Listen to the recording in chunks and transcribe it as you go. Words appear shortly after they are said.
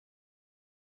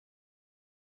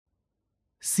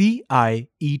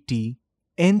CIET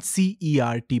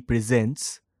NCERT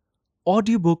presents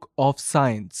Audiobook of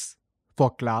Science for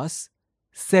Class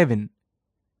 7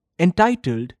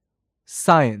 entitled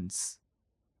Science.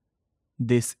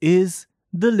 This is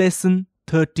the lesson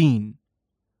 13,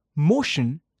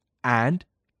 Motion and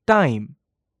Time,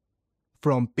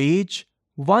 from page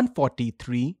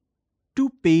 143 to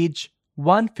page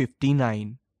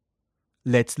 159.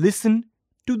 Let's listen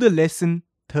to the lesson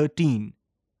 13,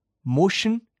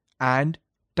 Motion and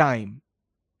Time.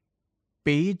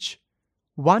 Page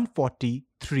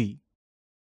 143.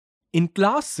 In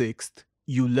class 6th,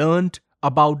 you learned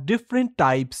about different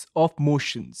types of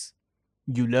motions.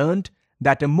 You learned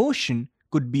that a motion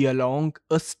could be along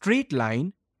a straight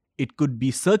line, it could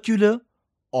be circular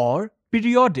or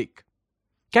periodic.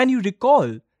 Can you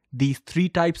recall these three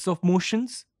types of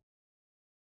motions?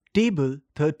 Table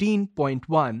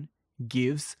 13.1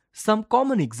 gives some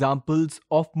common examples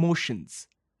of motions.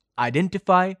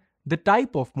 Identify the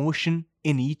type of motion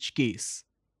in each case.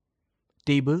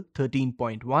 Table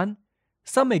 13.1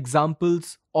 Some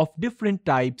examples of different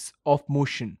types of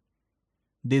motion.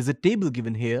 There's a table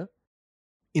given here.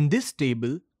 In this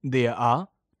table, there are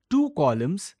 2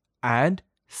 columns and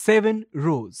 7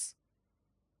 rows.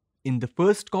 In the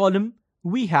first column,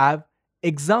 we have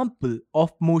example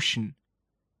of motion.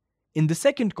 In the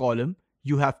second column,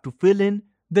 you have to fill in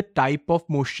the type of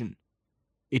motion.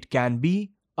 It can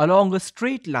be along a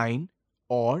straight line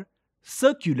or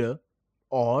circular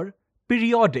or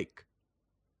periodic.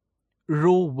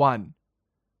 Row 1.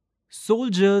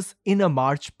 Soldiers in a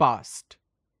march past.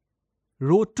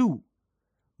 Row 2.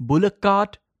 Bullock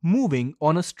cart moving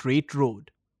on a straight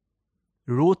road.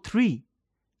 Row 3.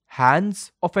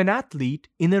 Hands of an athlete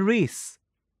in a race.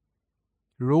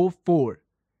 Row 4.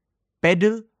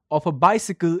 Pedal of a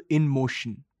bicycle in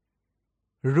motion.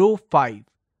 Row 5.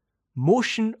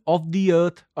 Motion of the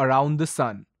earth around the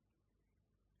sun.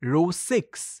 Row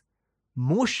 6.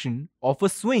 Motion of a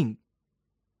swing.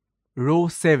 Row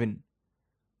 7.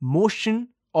 Motion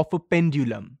of a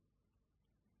pendulum.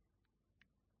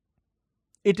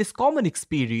 It is common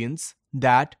experience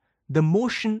that the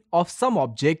motion of some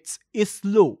objects is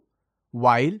slow,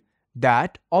 while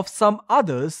that of some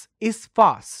others is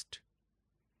fast.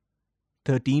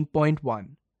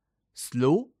 13.1.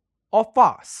 Slow or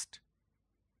fast?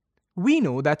 We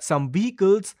know that some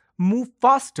vehicles move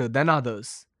faster than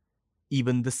others.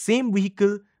 Even the same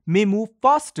vehicle may move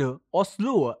faster or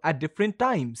slower at different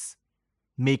times.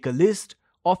 Make a list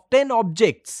of 10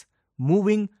 objects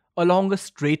moving along a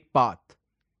straight path.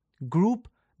 Group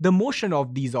the motion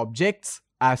of these objects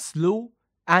as slow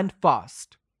and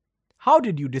fast. How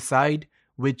did you decide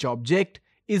which object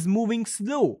is moving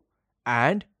slow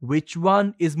and which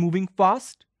one is moving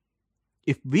fast?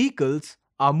 If vehicles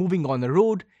are moving on a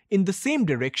road in the same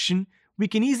direction, we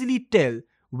can easily tell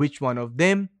which one of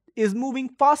them is moving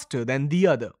faster than the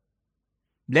other.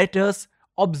 Let us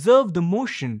observe the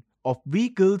motion of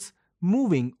vehicles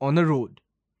moving on a road.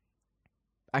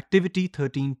 Activity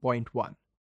 13.1.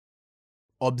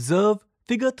 Observe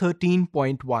figure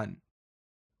 13.1.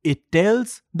 It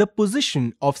tells the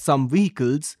position of some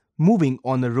vehicles moving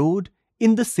on a road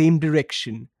in the same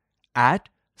direction at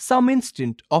some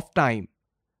instant of time.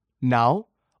 Now,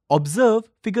 observe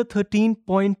figure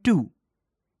 13.2.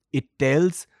 It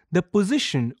tells the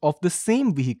position of the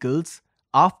same vehicles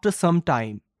after some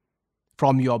time.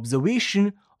 From your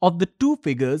observation of the two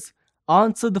figures,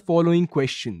 answer the following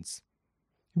questions.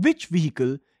 Which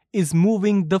vehicle is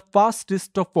moving the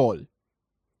fastest of all?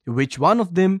 Which one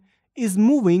of them is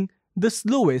moving the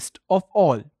slowest of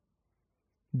all?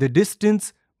 The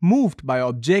distance moved by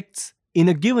objects in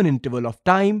a given interval of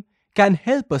time can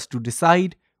help us to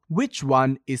decide which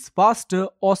one is faster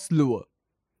or slower.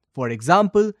 For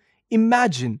example,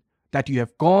 imagine that you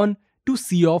have gone to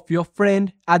see off your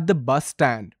friend at the bus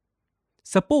stand.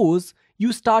 Suppose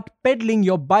you start pedaling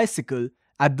your bicycle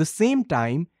at the same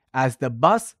time as the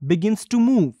bus begins to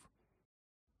move.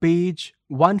 Page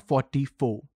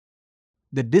 144.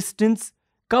 The distance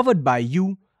covered by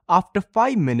you after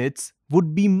 5 minutes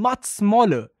would be much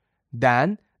smaller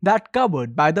than that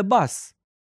covered by the bus.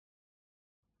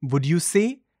 Would you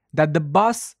say that the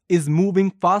bus is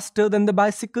moving faster than the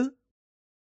bicycle?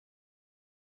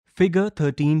 Figure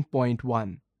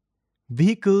 13.1.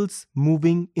 Vehicles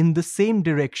moving in the same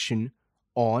direction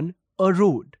on a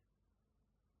road.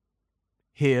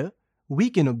 Here we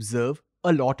can observe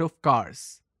a lot of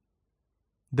cars.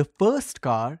 The first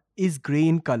car is grey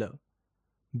in color.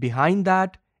 Behind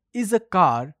that is a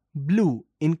car blue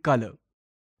in color.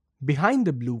 Behind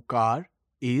the blue car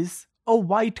is a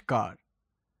white car.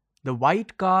 The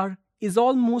white car is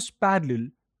almost parallel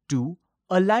to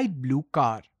a light blue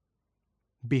car.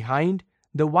 Behind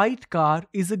the white car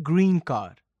is a green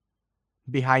car.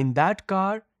 Behind that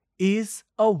car is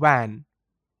a van.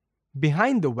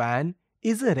 Behind the van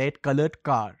is a red-colored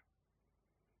car.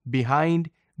 Behind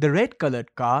the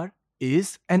red-colored car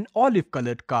is an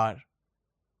olive-colored car.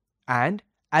 And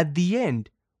at the end,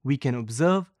 we can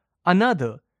observe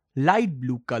another light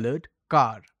blue-colored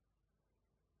car.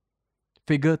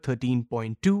 Figure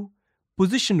 13.2,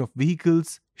 position of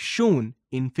vehicles shown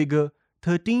in figure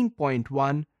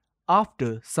 13.1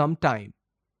 after some time.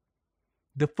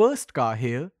 The first car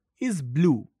here is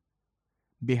blue.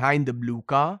 Behind the blue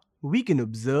car, we can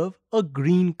observe a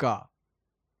green car.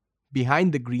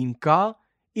 Behind the green car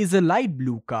is a light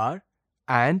blue car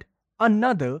and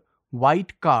another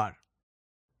white car.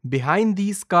 Behind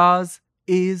these cars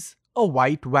is a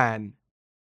white van.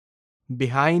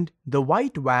 Behind the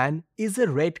white van is a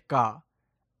red car,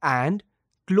 and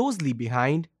closely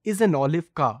behind is an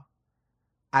olive car.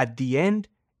 At the end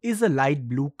is a light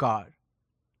blue car.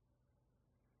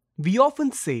 We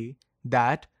often say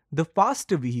that the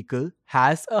faster vehicle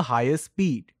has a higher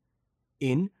speed.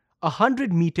 In a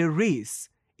 100-meter race,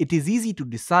 it is easy to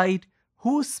decide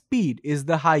whose speed is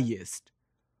the highest.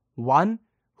 One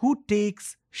who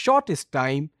takes shortest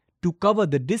time to cover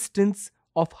the distance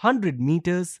of 100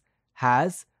 meters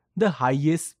has the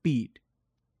highest speed.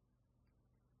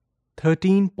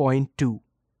 13.2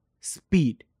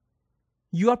 Speed.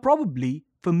 You are probably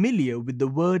familiar with the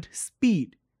word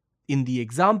speed. In the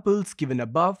examples given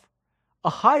above, a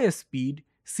higher speed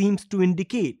seems to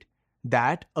indicate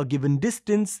that a given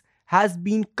distance has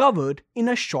been covered in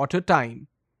a shorter time,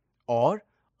 or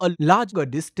a larger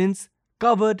distance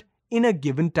covered in a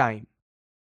given time.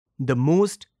 The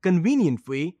most convenient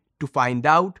way to find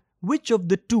out which of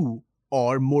the two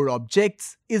or more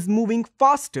objects is moving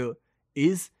faster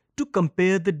is to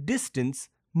compare the distance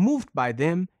moved by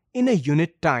them in a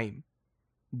unit time.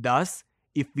 Thus,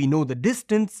 if we know the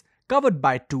distance covered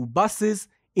by two buses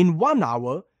in 1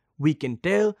 hour, we can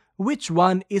tell which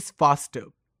one is faster.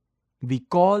 We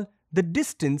call the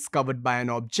distance covered by an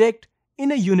object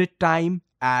in a unit time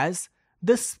as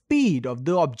the speed of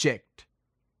the object.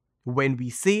 When we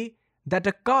say that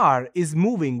a car is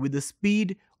moving with a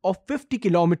speed of 50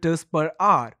 kilometers per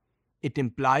hour, it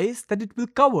implies that it will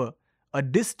cover a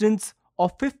distance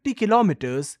of 50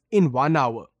 kilometers in 1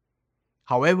 hour.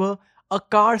 However, a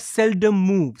car seldom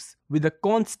moves with a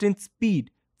constant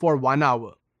speed for 1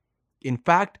 hour. In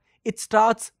fact, it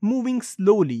starts moving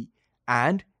slowly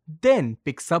and then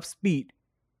picks up speed.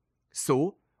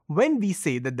 So, when we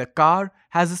say that the car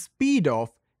has a speed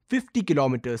of 50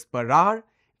 kilometers per hour,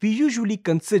 we usually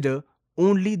consider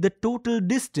only the total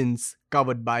distance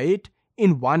covered by it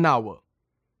in 1 hour.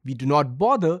 We do not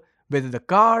bother whether the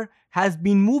car has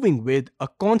been moving with a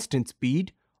constant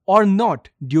speed or not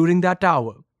during that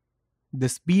hour. The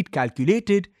speed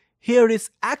calculated here is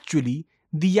actually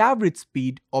the average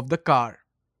speed of the car.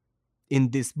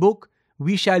 In this book,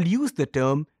 we shall use the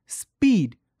term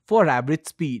speed for average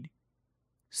speed.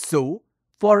 So,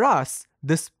 for us,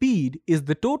 the speed is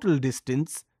the total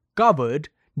distance covered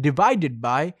divided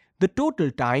by the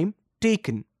total time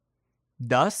taken.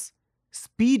 Thus,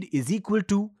 speed is equal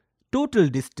to total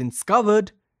distance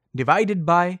covered divided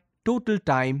by total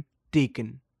time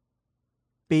taken.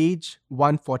 Page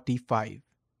 145.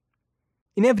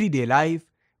 In everyday life,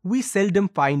 we seldom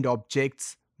find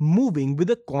objects moving with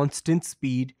a constant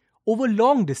speed over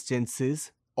long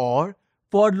distances or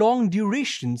for long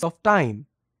durations of time.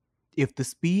 If the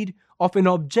speed of an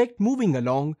object moving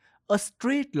along a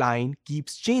straight line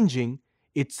keeps changing,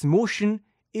 its motion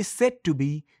is said to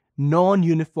be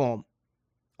non-uniform.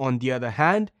 On the other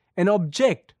hand, an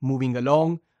object moving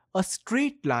along a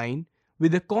straight line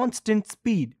with a constant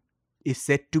speed is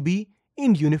said to be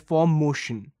in uniform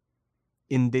motion.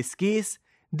 In this case,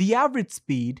 the average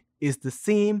speed is the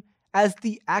same as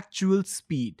the actual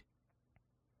speed.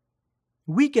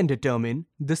 We can determine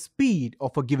the speed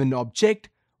of a given object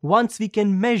once we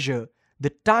can measure the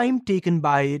time taken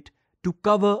by it to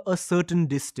cover a certain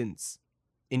distance.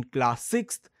 In class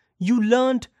 6th, you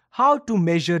learned how to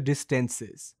measure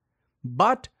distances.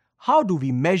 But how do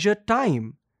we measure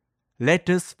time?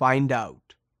 Let us find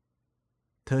out.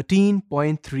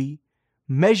 13.3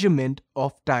 Measurement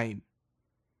of time.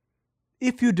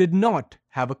 If you did not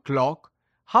have a clock,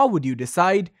 how would you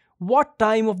decide what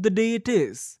time of the day it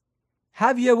is?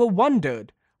 Have you ever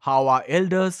wondered how our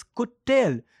elders could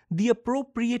tell the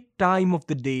appropriate time of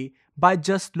the day by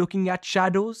just looking at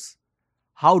shadows?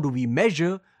 How do we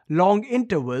measure long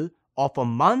interval of a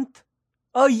month,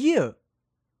 a year?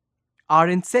 Our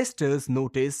ancestors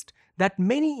noticed that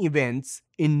many events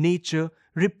in nature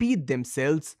repeat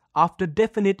themselves after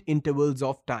definite intervals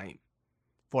of time.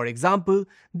 For example,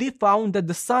 they found that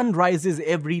the sun rises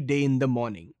every day in the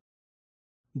morning.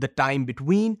 The time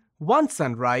between one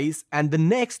sunrise and the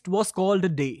next was called a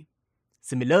day.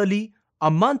 Similarly,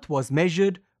 a month was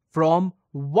measured from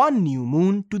one new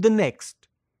moon to the next.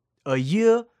 A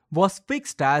year was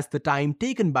fixed as the time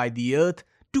taken by the earth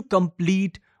to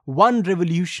complete one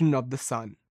revolution of the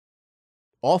sun.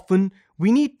 Often,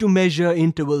 we need to measure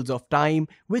intervals of time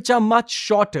which are much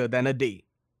shorter than a day.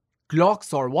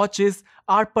 Clocks or watches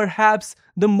are perhaps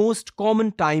the most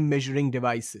common time measuring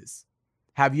devices.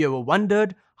 Have you ever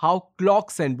wondered how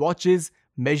clocks and watches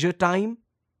measure time?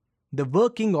 The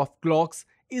working of clocks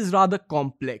is rather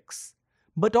complex,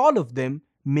 but all of them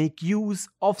make use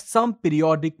of some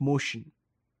periodic motion.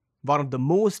 One of the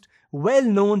most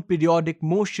well-known periodic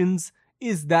motions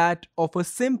is that of a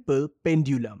simple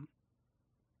pendulum.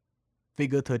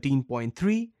 Figure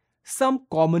 13.3. Some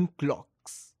common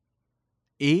clocks.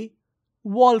 A.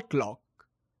 Wall clock.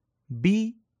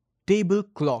 B. Table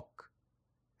clock.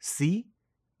 C.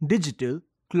 Digital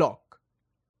clock.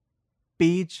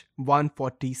 Page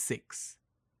 146.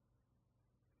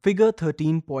 Figure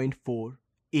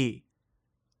 13.4a.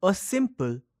 A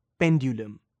simple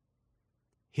pendulum.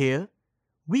 Here,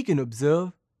 we can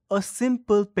observe a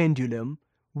simple pendulum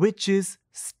which is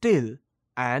still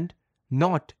and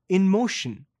not in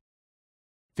motion.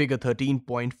 Figure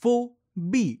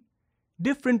 13.4b.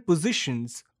 Different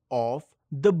positions of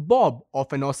the bob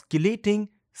of an oscillating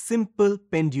simple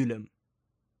pendulum.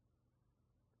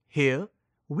 Here,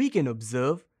 we can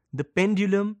observe the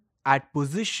pendulum at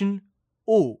position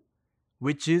O,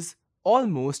 which is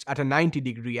almost at a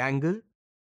 90-degree angle,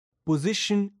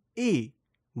 position A,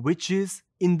 which is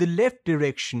in the left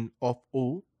direction of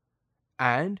O,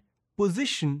 and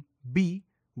position B,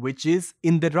 which is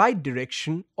in the right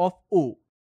direction of O.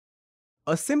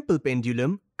 A simple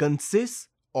pendulum consists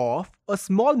of a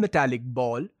small metallic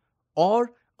ball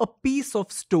or a piece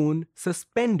of stone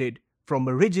suspended from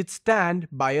a rigid stand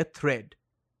by a thread.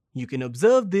 You can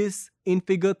observe this in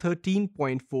figure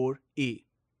 13.4a.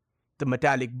 The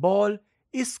metallic ball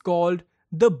is called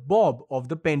the bob of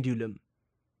the pendulum.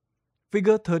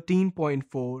 Figure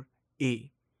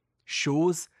 13.4a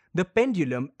shows the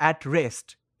pendulum at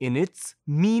rest in its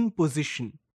mean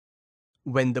position.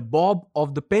 When the bob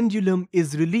of the pendulum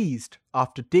is released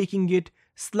after taking it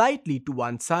slightly to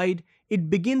one side, it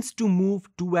begins to move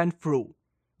to and fro.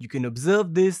 You can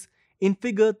observe this in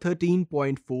figure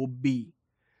 13.4b.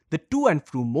 The to and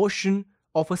fro motion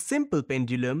of a simple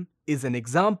pendulum is an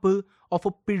example of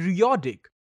a periodic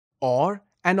or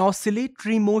an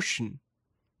oscillatory motion.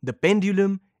 The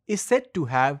pendulum is said to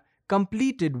have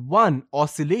completed one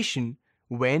oscillation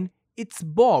when its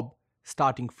bob,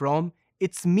 starting from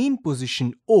its mean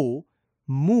position O,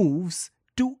 moves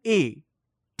to A,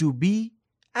 to B,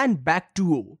 and back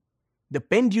to O. The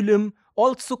pendulum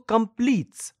also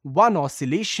completes one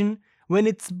oscillation when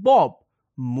its bob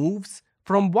moves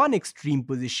from one extreme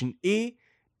position A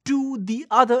to the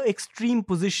other extreme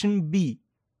position B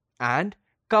and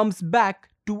comes back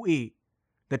to A.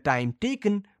 The time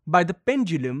taken by the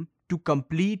pendulum to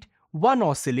complete one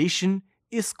oscillation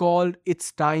is called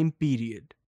its time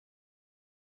period.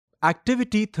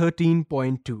 Activity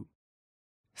 13.2.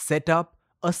 Set up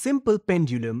a simple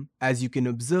pendulum as you can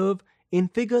observe in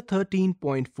figure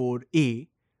 13.4a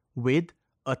with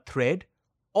a thread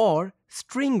or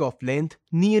string of length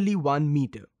nearly 1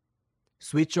 meter.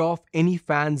 Switch off any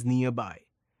fans nearby.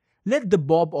 Let the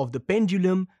bob of the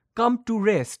pendulum come to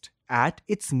rest at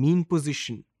its mean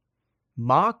position.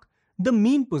 Mark the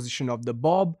mean position of the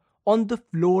bob on the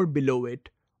floor below it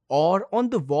or on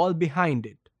the wall behind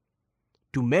it.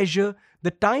 To measure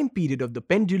the time period of the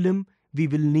pendulum, we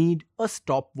will need a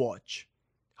stopwatch.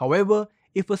 However,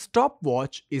 if a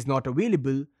stopwatch is not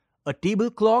available, a table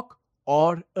clock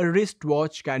or a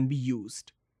wristwatch can be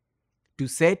used. To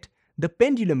set the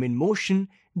pendulum in motion,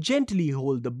 gently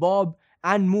hold the bob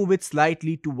and move it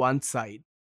slightly to one side.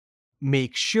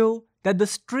 Make sure that the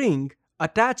string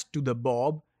attached to the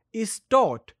bob is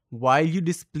taut while you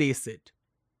displace it.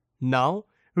 Now,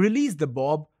 release the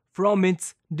bob from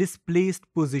its displaced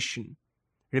position.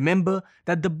 Remember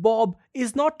that the bob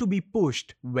is not to be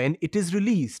pushed when it is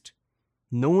released.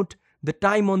 Note the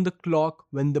time on the clock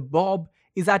when the bob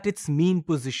is at its mean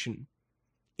position.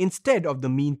 Instead of the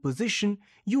mean position,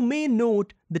 you may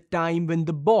note the time when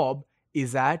the bob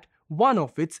is at one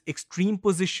of its extreme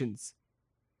positions.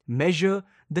 Measure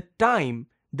the time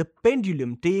the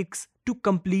pendulum takes to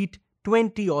complete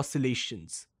 20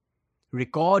 oscillations.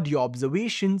 Record your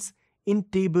observations in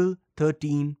table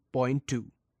 13.2.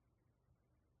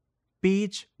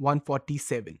 Page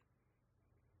 147.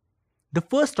 The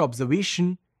first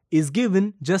observation is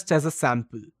given just as a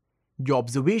sample. Your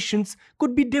observations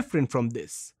could be different from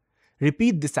this.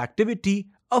 Repeat this activity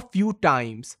a few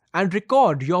times and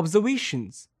record your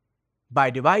observations. By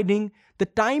dividing the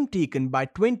time taken by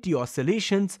 20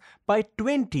 oscillations by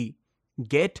 20,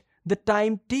 get the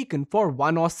time taken for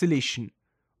one oscillation,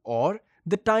 or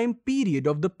the time period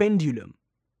of the pendulum.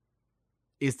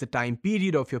 Is the time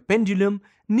period of your pendulum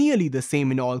nearly the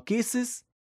same in all cases?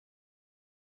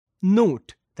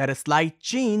 Note that a slight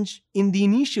change in the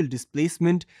initial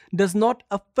displacement does not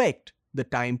affect the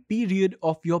time period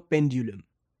of your pendulum.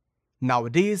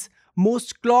 Nowadays,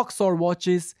 most clocks or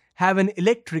watches have an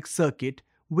electric circuit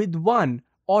with one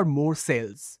or more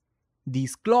cells.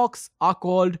 These clocks are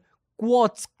called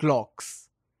quartz clocks.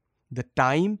 The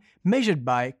time measured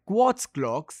by quartz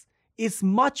clocks is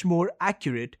much more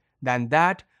accurate than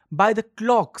that by the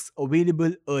clocks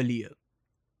available earlier.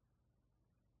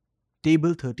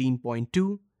 Table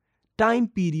 13.2 Time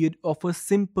period of a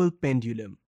simple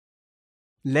pendulum.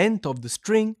 Length of the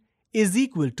string is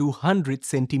equal to 100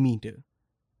 centimeter.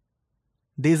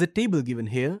 There is a table given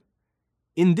here.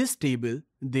 In this table,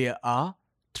 there are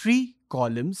 3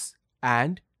 columns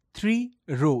and 3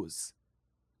 rows.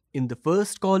 In the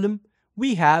first column,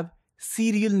 we have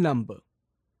serial number.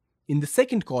 In the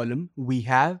second column, we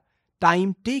have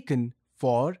time taken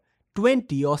for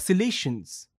 20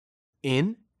 oscillations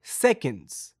in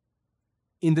seconds.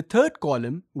 In the third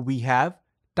column, we have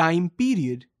time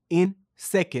period in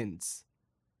seconds.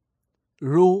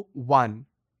 Row 1.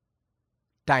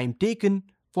 Time taken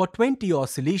for 20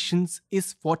 oscillations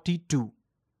is 42.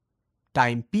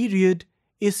 Time period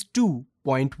is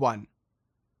 2.1.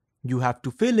 You have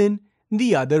to fill in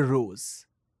the other rows.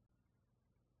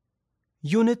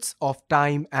 Units of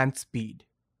time and speed.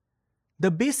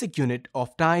 The basic unit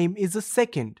of time is a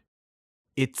second.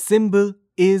 Its symbol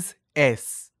is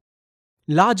S.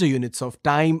 Larger units of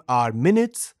time are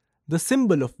minutes, the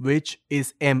symbol of which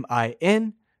is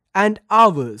MIN, and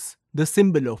hours, the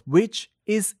symbol of which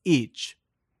is H.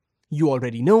 You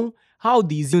already know how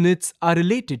these units are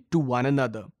related to one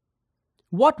another.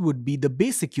 What would be the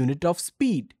basic unit of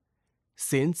speed?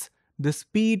 Since the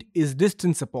speed is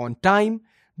distance upon time,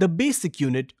 the basic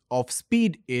unit of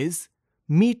speed is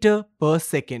meter per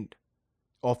second.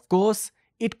 Of course,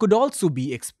 it could also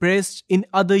be expressed in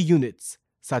other units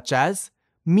such as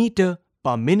meter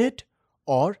per minute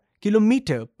or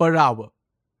kilometer per hour.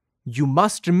 You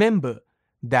must remember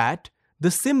that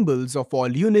the symbols of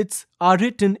all units are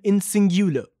written in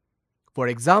singular. For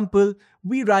example,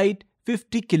 we write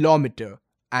 50 kilometer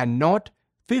and not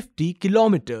 50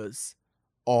 kilometers,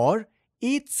 or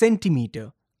 8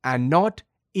 centimeter and not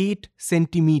 8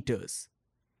 centimeters.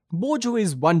 Bojo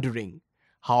is wondering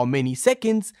how many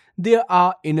seconds there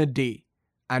are in a day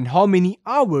and how many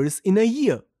hours in a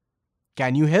year.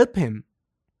 Can you help him?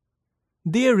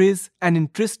 There is an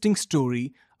interesting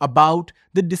story about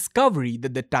the discovery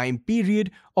that the time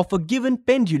period of a given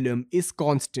pendulum is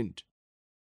constant.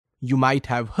 You might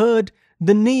have heard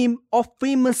the name of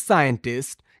famous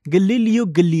scientist Galileo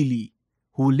Galilei,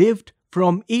 who lived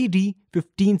from AD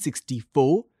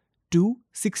 1564 to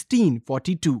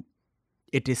 1642.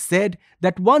 It is said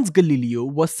that once Galileo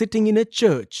was sitting in a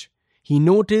church, he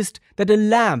noticed that a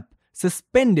lamp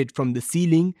suspended from the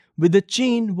ceiling with a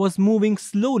chain was moving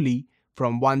slowly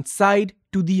from one side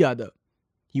to the other.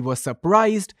 He was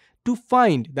surprised to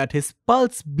find that his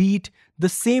pulse beat the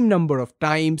same number of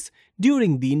times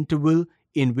during the interval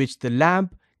in which the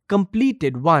lamp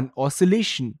completed one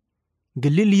oscillation.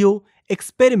 Galileo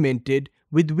experimented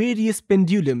with various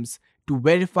pendulums to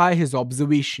verify his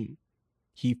observation.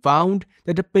 He found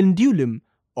that a pendulum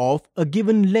of a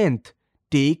given length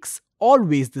takes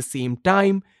always the same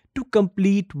time to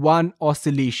complete one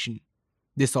oscillation.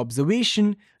 This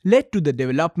observation led to the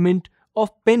development of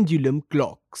pendulum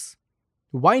clocks.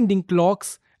 Winding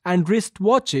clocks and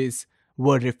wristwatches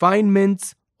were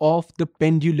refinements of the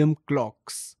pendulum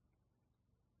clocks.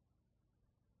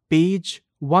 Page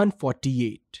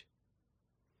 148.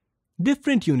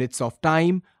 Different units of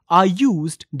time are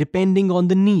used depending on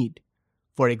the need.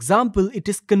 For example, it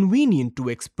is convenient to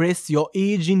express your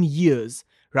age in years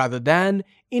rather than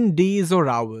in days or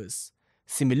hours.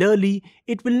 Similarly,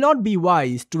 it will not be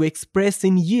wise to express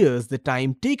in years the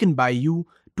time taken by you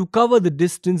to cover the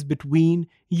distance between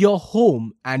your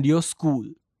home and your school.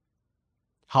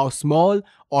 How small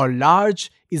or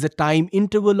large is a time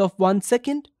interval of 1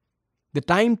 second? The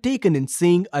time taken in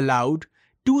saying aloud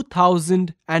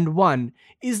 2001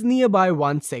 is nearby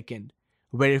 1 second.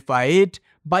 Verify it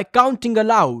by counting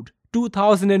aloud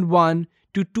 2001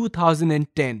 to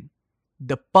 2010.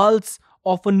 The pulse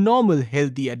of a normal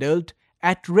healthy adult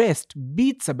at rest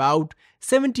beats about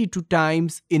 72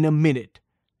 times in a minute.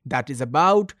 That is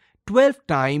about 12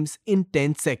 times in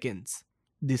 10 seconds.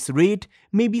 This rate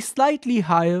may be slightly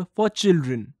higher for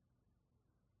children.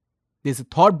 There's a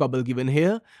thought bubble given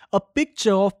here. A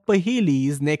picture of Paheli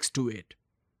is next to it.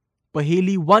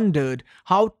 Paheli wondered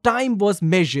how time was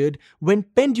measured when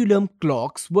pendulum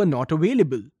clocks were not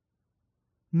available.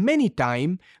 Many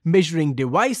time measuring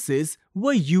devices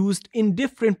were used in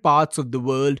different parts of the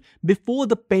world before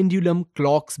the pendulum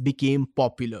clocks became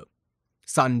popular.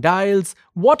 Sundials,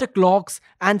 water clocks,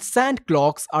 and sand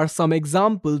clocks are some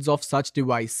examples of such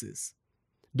devices.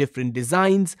 Different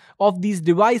designs of these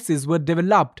devices were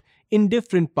developed in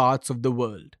different parts of the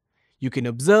world. You can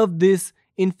observe this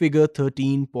in figure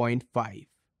 13.5.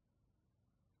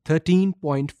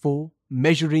 13.4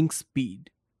 Measuring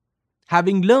speed.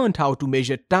 Having learned how to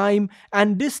measure time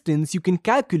and distance, you can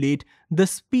calculate the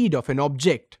speed of an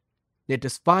object. Let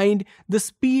us find the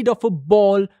speed of a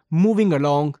ball moving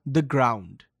along the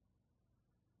ground.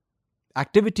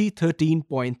 Activity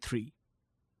 13.3.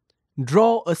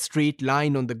 Draw a straight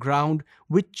line on the ground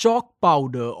with chalk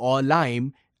powder or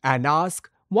lime and ask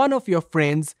one of your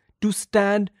friends to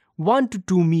stand 1 to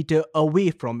 2 meters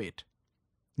away from it.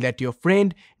 Let your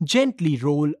friend gently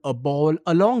roll a ball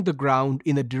along the ground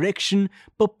in a direction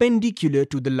perpendicular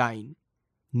to the line.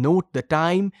 Note the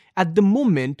time at the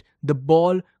moment the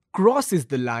ball crosses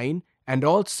the line and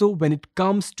also when it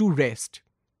comes to rest.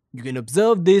 You can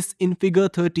observe this in figure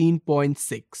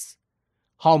 13.6.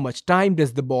 How much time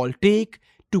does the ball take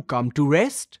to come to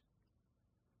rest?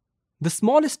 The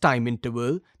smallest time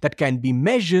interval that can be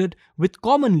measured with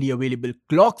commonly available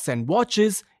clocks and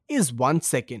watches is 1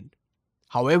 second.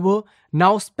 However,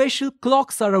 now special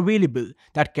clocks are available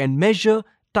that can measure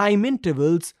time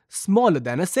intervals smaller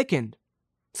than a second.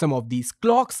 Some of these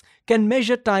clocks can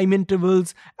measure time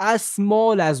intervals as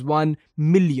small as 1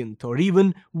 millionth or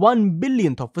even 1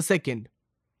 billionth of a second.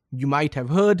 You might have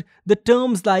heard the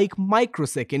terms like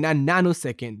microsecond and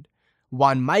nanosecond.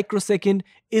 1 microsecond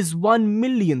is 1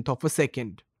 millionth of a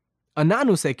second. A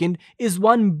nanosecond is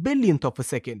 1 billionth of a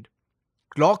second.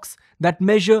 Clocks that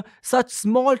measure such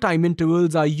small time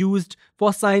intervals are used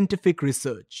for scientific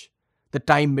research. The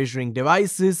time measuring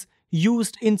devices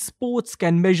used in sports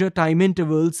can measure time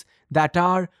intervals that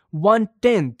are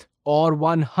 1/10th or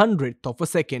 1/100th of a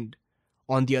second.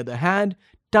 On the other hand,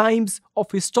 times of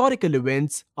historical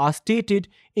events are stated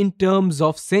in terms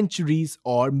of centuries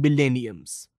or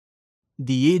millenniums.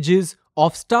 The ages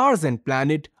of stars and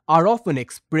planets are often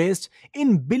expressed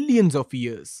in billions of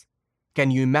years. Can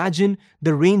you imagine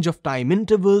the range of time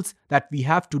intervals that we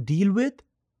have to deal with?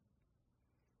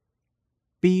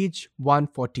 Page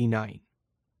 149.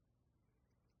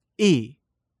 A.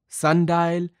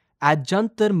 Sundial at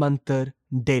Jantar Mantar,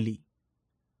 Delhi.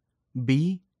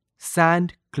 B.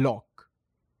 Sand clock.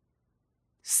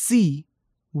 C.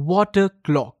 Water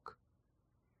clock.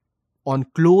 On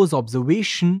close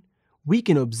observation, we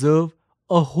can observe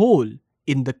a hole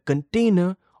in the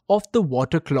container of the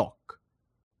water clock.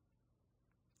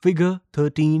 Figure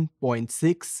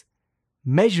 13.6.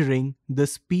 Measuring the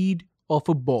speed of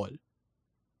a ball.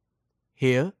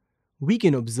 Here, we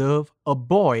can observe a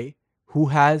boy who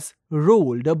has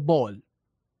rolled a ball.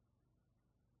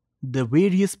 The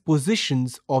various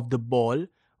positions of the ball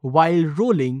while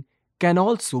rolling can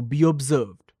also be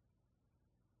observed.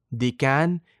 They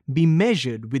can be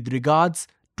measured with regards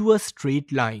to a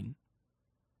straight line.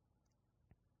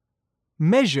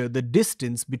 Measure the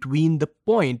distance between the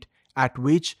point at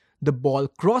which the ball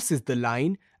crosses the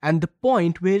line and the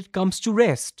point where it comes to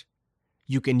rest.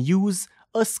 You can use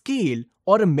a scale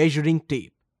or a measuring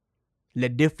tape.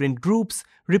 Let different groups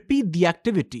repeat the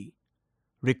activity.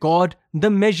 Record the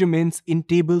measurements in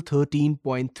table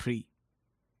 13.3.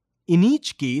 In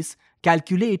each case,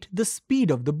 calculate the speed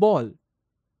of the ball.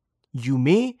 You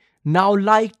may now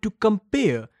like to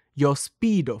compare your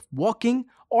speed of walking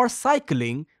or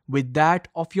cycling with that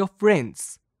of your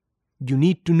friends. You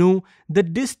need to know the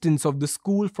distance of the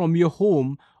school from your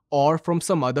home or from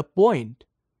some other point.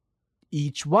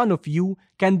 Each one of you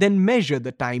can then measure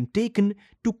the time taken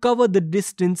to cover the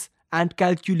distance and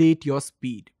calculate your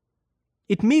speed.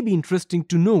 It may be interesting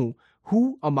to know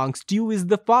who amongst you is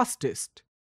the fastest.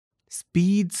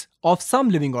 Speeds of some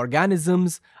living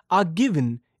organisms are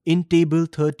given in table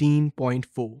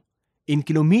 13.4 in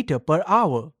kilometer per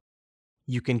hour.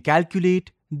 You can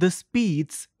calculate the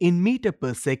speeds in meter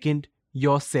per second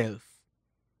yourself.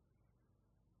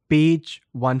 Page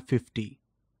 150.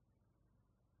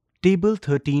 Table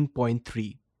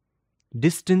 13.3.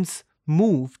 Distance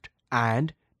moved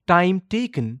and time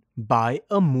taken by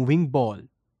a moving ball.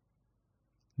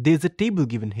 There's a table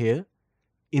given here.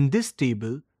 In this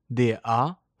table, there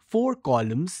are 4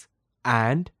 columns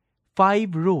and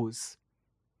 5 rows.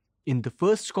 In the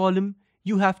first column,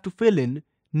 you have to fill in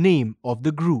name of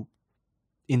the group.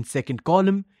 In second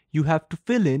column, you have to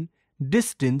fill in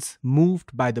distance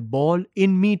moved by the ball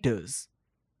in meters.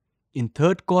 In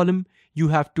third column, you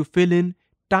have to fill in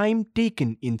time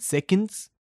taken in seconds.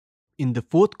 In the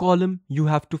fourth column, you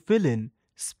have to fill in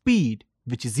speed,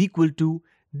 which is equal to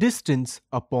distance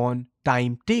upon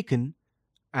time taken,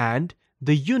 and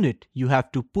the unit you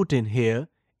have to put in here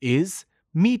is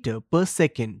meter per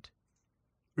second.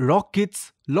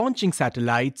 Rockets launching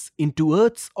satellites into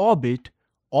Earth's orbit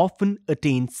often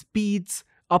attain speeds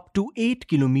up to 8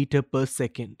 km per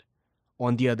second.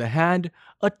 On the other hand,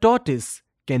 a tortoise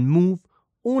can move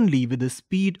only with a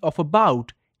speed of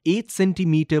about 8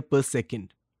 cm per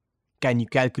second. Can you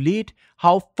calculate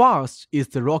how fast is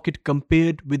the rocket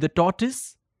compared with the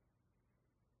tortoise?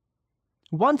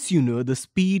 Once you know the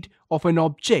speed of an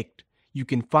object, you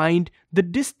can find the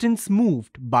distance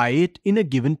moved by it in a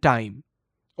given time.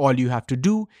 All you have to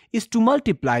do is to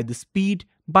multiply the speed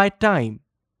by time.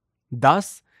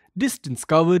 Thus, distance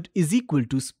covered is equal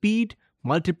to speed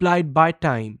multiplied by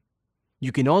time.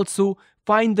 You can also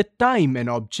find the time an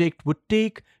object would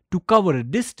take to cover a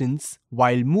distance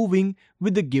while moving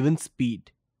with a given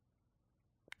speed.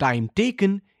 Time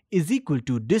taken is equal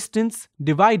to distance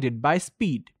divided by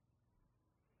speed.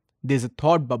 There's a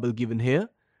thought bubble given here.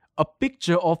 A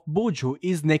picture of Bojo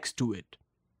is next to it.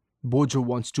 Bojo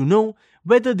wants to know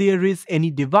whether there is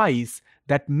any device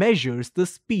that measures the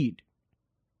speed.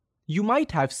 You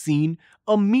might have seen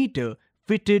a meter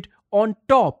fitted on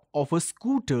top of a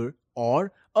scooter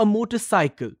or a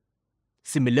motorcycle.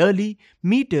 Similarly,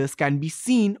 meters can be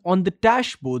seen on the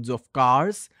dashboards of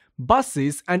cars,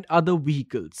 buses, and other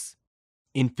vehicles.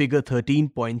 In figure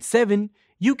 13.7,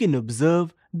 you can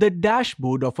observe the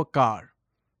dashboard of a car.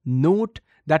 Note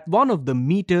that one of the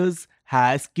meters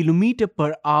has kilometer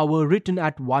per hour written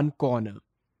at one corner.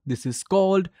 This is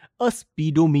called a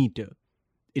speedometer.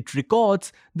 It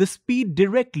records the speed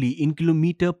directly in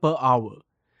kilometer per hour.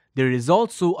 There is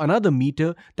also another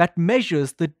meter that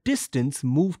measures the distance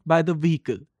moved by the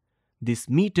vehicle. This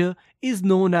meter is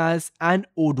known as an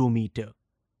odometer.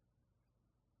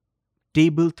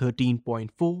 Table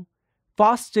 13.4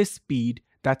 Fastest speed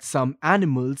that some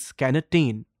animals can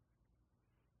attain.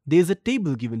 There is a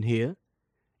table given here.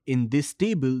 In this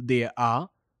table there are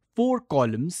 4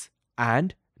 columns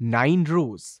and 9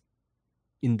 rows.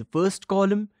 In the first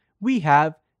column we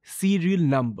have serial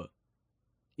number.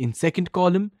 In second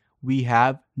column we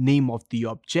have name of the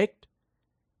object.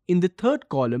 In the third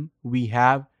column we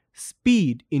have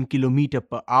speed in kilometer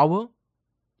per hour.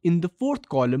 In the fourth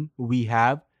column we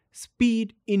have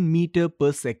speed in meter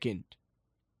per second.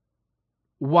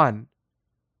 1.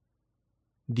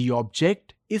 The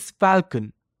object is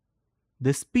falcon.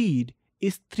 The speed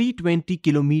is 320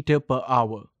 km per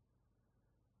hour.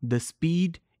 The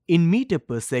speed in meter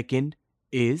per second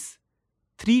is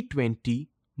 320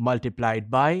 multiplied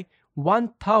by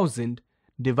 1000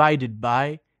 divided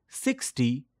by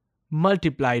 60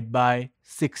 multiplied by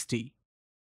 60.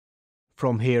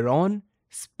 From here on,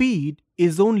 speed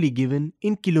is only given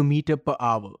in kilometer per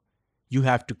hour. You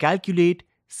have to calculate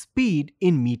speed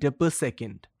in meter per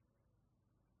second.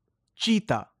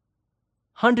 Cheetah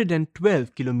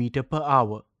 112 km per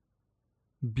hour.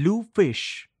 Blue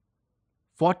fish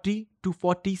 40 to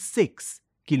 46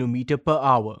 km per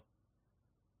hour.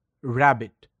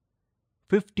 Rabbit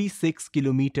 56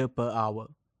 km per hour.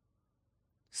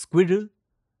 Squirrel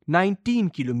 19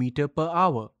 km per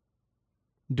hour.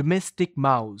 Domestic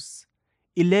mouse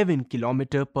 11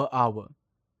 km per hour.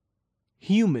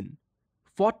 Human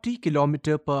 40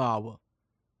 km per hour.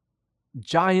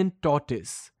 Giant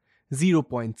tortoise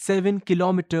 0.7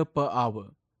 km per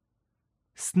hour.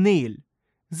 Snail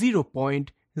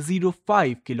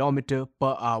 0.05 km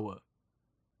per hour.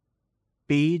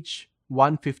 Page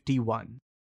 151.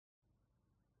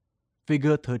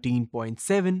 Figure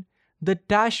 13.7 The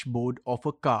dashboard of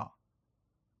a car.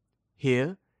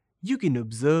 Here you can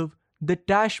observe the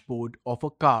dashboard of a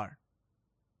car.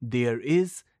 There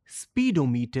is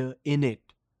speedometer in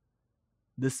it.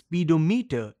 The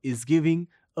speedometer is giving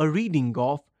a reading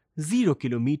of 0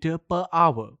 km per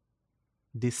hour.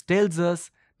 This tells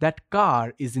us that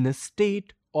car is in a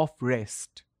state of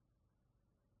rest.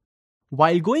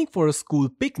 While going for a school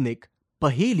picnic,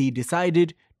 Paheli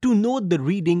decided to note the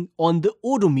reading on the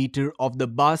odometer of the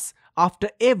bus after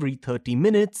every 30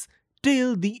 minutes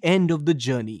till the end of the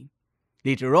journey.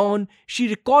 Later on, she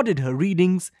recorded her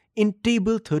readings in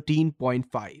table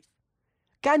 13.5.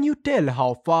 Can you tell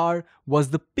how far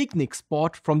was the picnic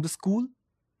spot from the school?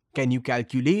 Can you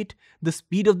calculate the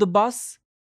speed of the bus?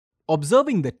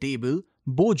 Observing the table,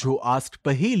 Bojo asked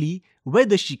Paheli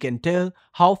whether she can tell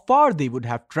how far they would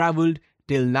have travelled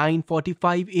till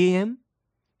 9:45 a.m.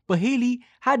 Paheli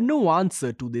had no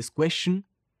answer to this question.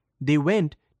 They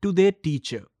went to their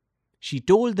teacher. She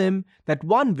told them that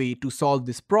one way to solve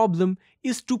this problem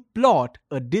is to plot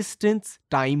a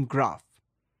distance-time graph.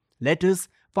 Let us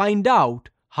find out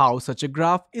how such a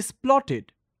graph is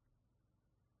plotted.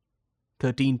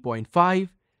 13.5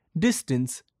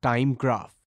 Distance-time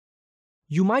graph.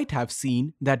 You might have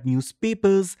seen that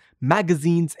newspapers,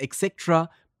 magazines, etc.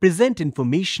 present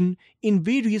information in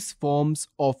various forms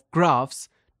of graphs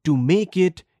to make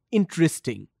it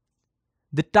interesting.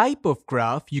 The type of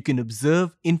graph you can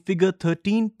observe in figure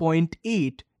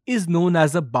 13.8 is known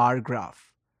as a bar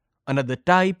graph. Another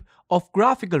type of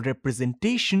graphical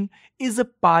representation is a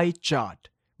pie chart,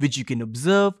 which you can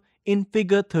observe in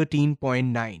figure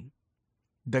 13.9.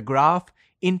 The graph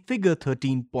in figure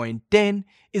 13.10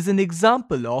 is an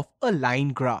example of a line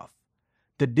graph.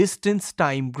 The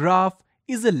distance-time graph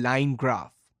is a line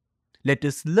graph. Let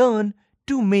us learn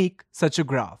to make such a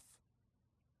graph.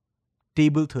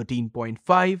 Table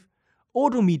 13.5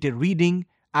 Odometer reading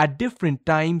at different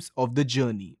times of the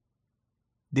journey.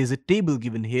 There's a table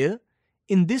given here.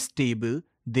 In this table,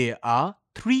 there are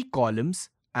 3 columns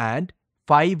and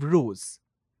 5 rows.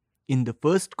 In the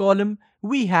first column,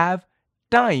 we have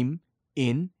time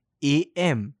in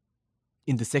AM.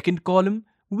 In the second column,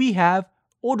 we have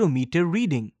odometer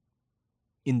reading.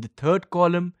 In the third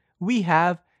column, we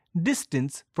have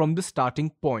distance from the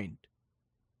starting point.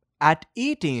 At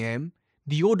 8 a.m.,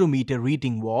 the odometer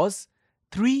reading was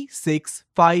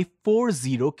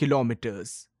 36540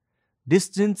 kilometers.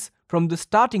 Distance from the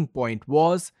starting point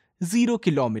was 0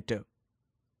 kilometer.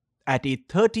 At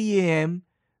 8:30 a.m.,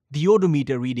 the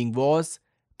odometer reading was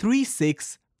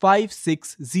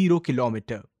 36560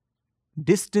 kilometer.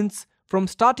 Distance from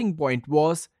starting point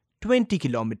was 20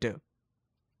 kilometer.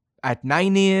 At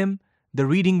 9 a.m., the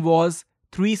reading was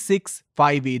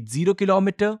 36580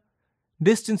 kilometer.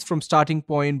 Distance from starting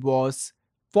point was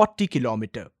 40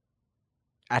 kilometer.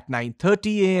 At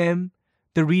 9:30 a.m.,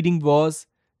 the reading was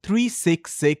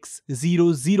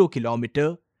 36600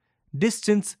 kilometer.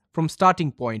 Distance from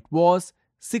starting point was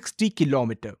 60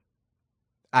 kilometer.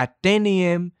 At 10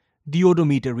 a.m., the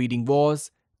odometer reading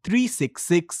was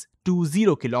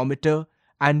 36620 kilometer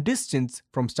and distance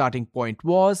from starting point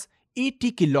was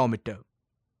 80 kilometer.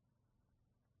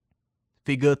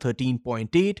 Figure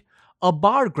 13.8 A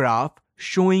bar graph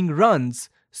showing runs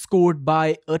scored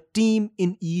by a team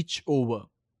in each over.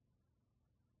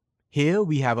 Here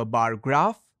we have a bar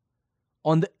graph.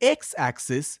 On the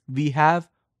x-axis, we have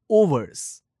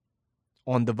overs.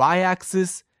 On the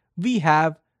y-axis, we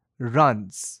have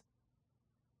runs.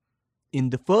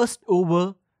 In the first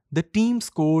over, the team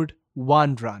scored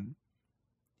 1 run.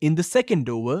 In the second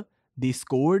over, they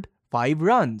scored 5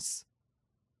 runs.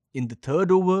 In the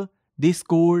third over, they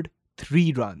scored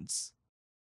 3 runs.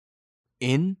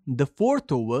 In the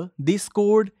fourth over, they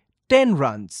scored 10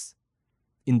 runs.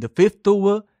 In the fifth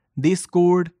over, they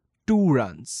scored 2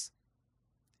 runs.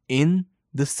 In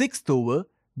the sixth over,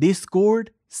 they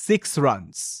scored 6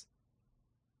 runs.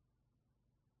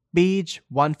 Page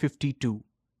 152.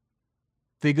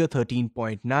 Figure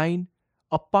 13.9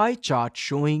 A pie chart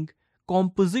showing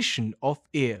composition of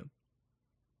air.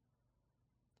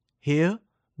 Here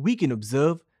we can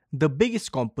observe the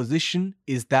biggest composition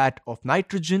is that of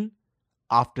nitrogen,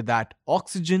 after that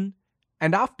oxygen,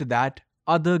 and after that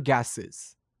other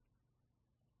gases.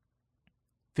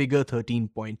 Figure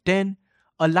 13.10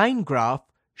 A line graph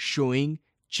showing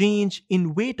change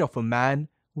in weight of a man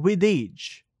with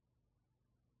age.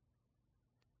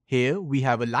 Here we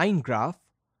have a line graph.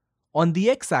 On the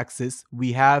x-axis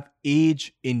we have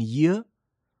age in year.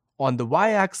 On the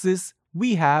y-axis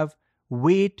we have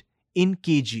weight in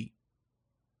kg.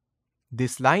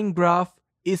 This line graph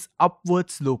is upward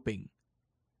sloping.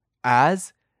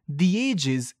 As the age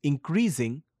is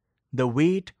increasing, the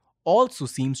weight also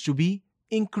seems to be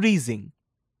increasing.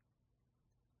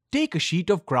 Take a sheet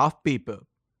of graph paper.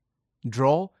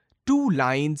 Draw 2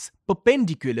 lines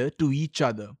perpendicular to each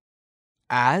other,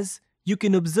 as you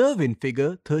can observe in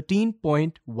figure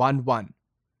 13.11.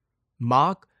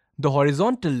 Mark the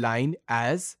horizontal line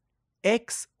as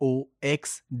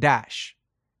XOX dash.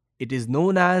 It is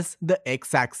known as the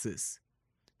x-axis.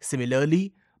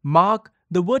 Similarly, mark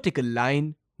the vertical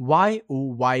line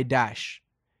YOY dash.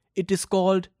 It is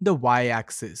called the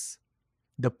y-axis.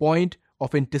 The point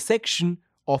of intersection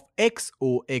of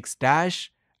XOX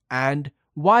dash and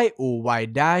YOY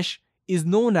dash is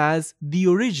known as the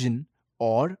origin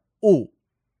or O.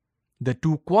 The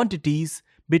two quantities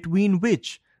between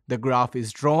which the graph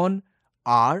is drawn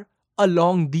are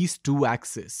along these two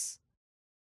axes.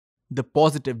 The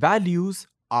positive values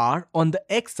are on the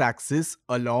x-axis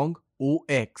along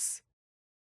OX.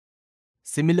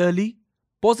 Similarly,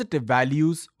 positive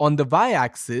values on the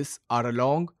y-axis are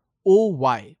along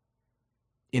OY.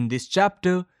 In this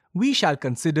chapter, we shall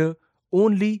consider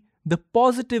only the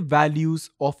positive values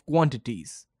of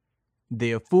quantities.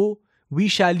 Therefore, we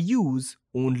shall use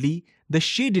only the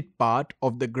shaded part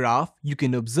of the graph you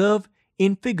can observe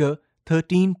in figure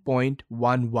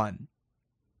 13.11.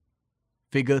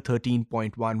 Figure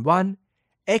 13.11,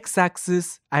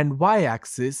 x-axis and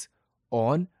y-axis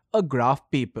on a graph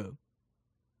paper.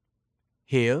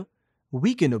 Here,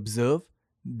 we can observe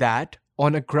that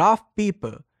on a graph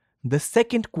paper, the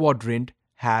second quadrant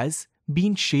has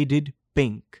been shaded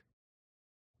pink.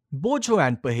 Bojo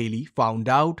and Paheli found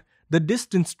out the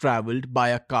distance travelled by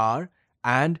a car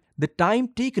and the time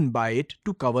taken by it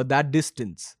to cover that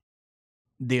distance.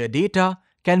 Their data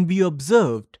can be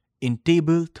observed in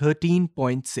Table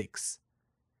 13.6.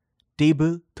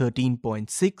 Table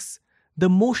 13.6, the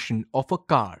motion of a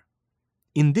car.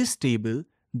 In this table,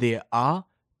 there are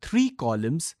 3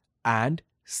 columns and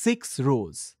 6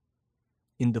 rows.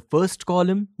 In the first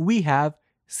column, we have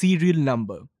serial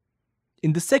number.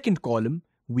 In the second column,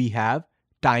 we have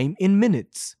time in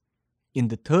minutes. In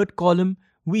the third column,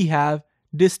 we have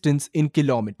distance in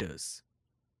kilometers.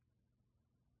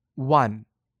 1.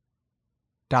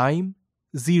 Time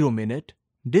 0 minute,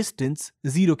 distance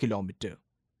 0 kilometer.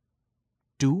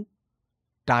 2.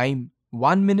 Time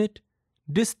 1 minute,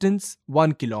 distance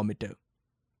 1 kilometer.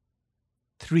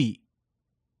 3.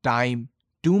 Time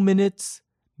 2 minutes,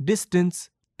 distance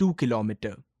 2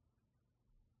 kilometer.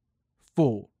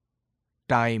 4.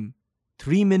 Time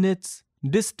 3 minutes,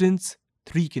 distance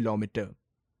 3 kilometer.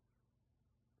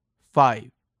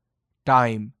 5.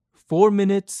 Time 4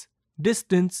 minutes,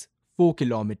 distance 4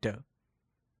 kilometer.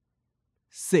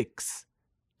 6.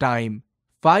 Time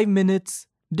 5 minutes,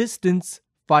 distance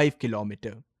 5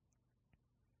 kilometer.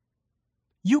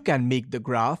 You can make the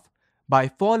graph by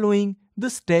following the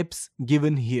steps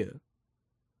given here.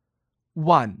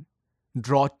 1.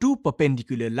 Draw 2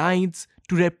 perpendicular lines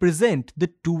to represent the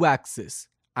two axes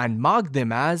and mark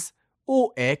them as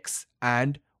OX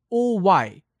and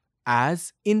OY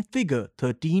as in figure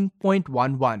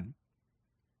 13.11.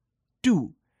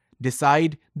 2.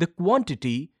 Decide the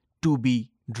quantity to be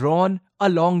drawn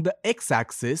along the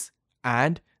x-axis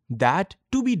and that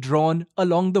to be drawn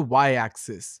along the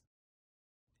y-axis.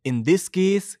 In this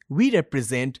case, we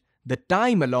represent the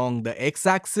time along the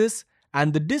x-axis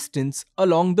and the distance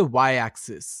along the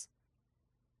y-axis.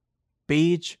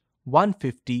 Page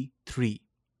 153.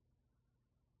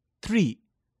 3.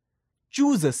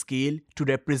 Choose a scale to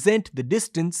represent the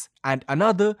distance and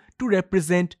another to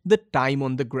represent the time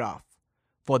on the graph.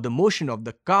 For the motion of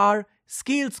the car,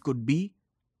 scales could be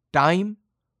time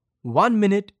 1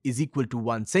 minute is equal to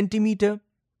 1 centimeter,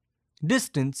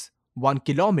 distance 1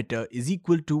 kilometer is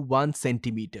equal to 1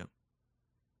 centimeter.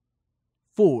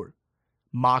 4.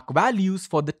 Mark values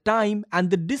for the time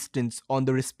and the distance on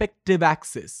the respective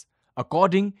axis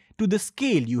according to the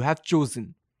scale you have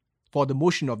chosen. For the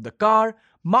motion of the car,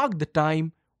 mark the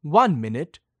time 1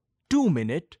 minute, 2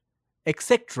 minute,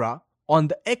 etc. on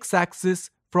the x-axis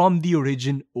from the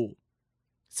origin O.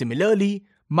 Similarly,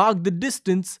 mark the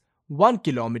distance 1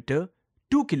 kilometer,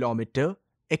 2 kilometer,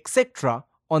 etc.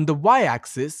 on the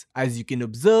y-axis as you can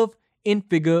observe in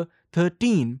figure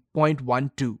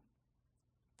 13.12.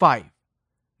 5.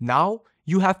 Now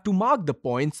you have to mark the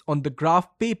points on the graph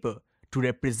paper to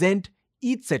represent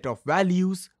each set of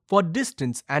values for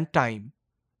distance and time.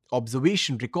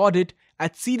 Observation recorded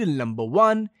at serial number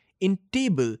 1 in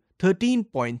table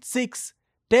 13.6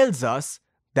 tells us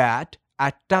that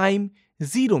at time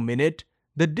 0 minute,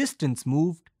 the distance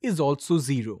moved is also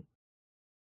 0.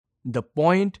 The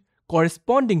point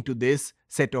corresponding to this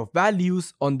set of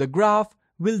values on the graph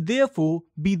will therefore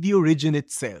be the origin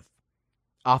itself.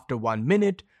 After 1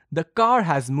 minute, the car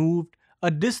has moved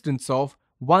a distance of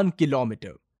 1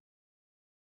 kilometer.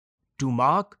 To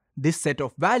mark this set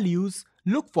of values,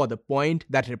 look for the point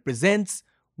that represents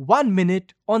 1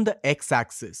 minute on the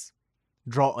x-axis.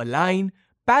 Draw a line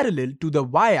parallel to the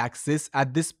y-axis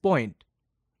at this point.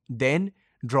 Then,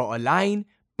 draw a line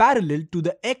parallel to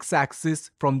the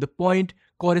x-axis from the point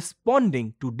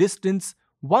corresponding to distance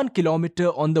 1 kilometer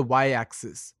on the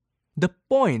y-axis. The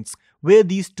points where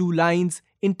these two lines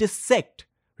intersect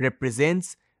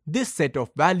represents this set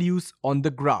of values on the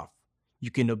graph.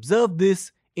 You can observe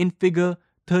this in figure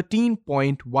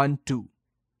 13.12.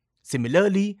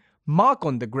 Similarly, mark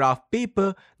on the graph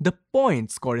paper the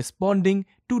points corresponding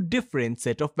to different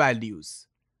set of values.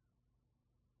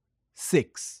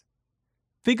 6.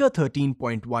 Figure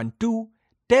 13.12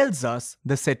 tells us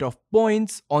the set of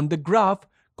points on the graph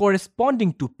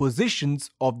corresponding to positions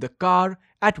of the car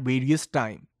at various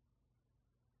times.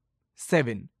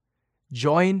 7.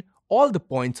 Join all the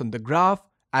points on the graph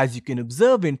as you can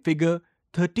observe in figure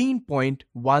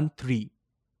 13.13.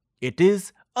 It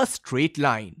is a straight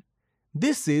line.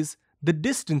 This is the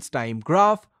distance time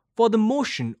graph for the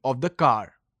motion of the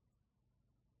car.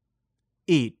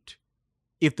 8.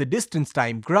 If the distance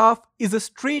time graph is a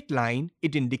straight line,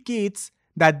 it indicates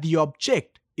that the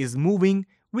object is moving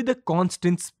with a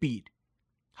constant speed.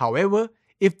 However,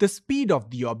 if the speed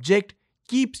of the object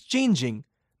keeps changing,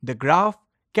 the graph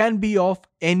can be of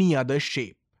any other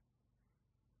shape.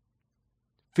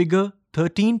 Figure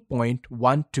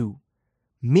 13.12.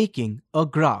 Making a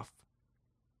graph.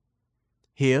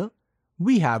 Here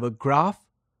we have a graph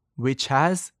which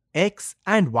has x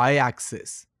and y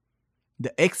axis.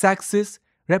 The x-axis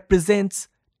represents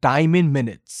time in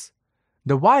minutes.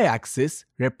 The y-axis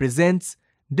represents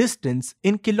distance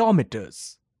in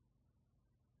kilometers.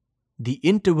 The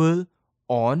interval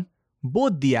on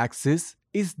both the axes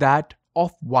is that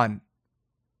of 1.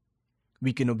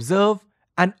 We can observe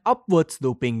an upward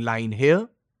sloping line here.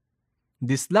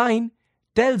 This line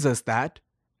tells us that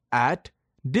at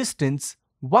distance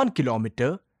 1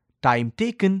 kilometer, time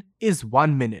taken is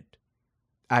 1 minute.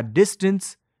 At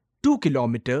distance 2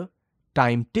 kilometer,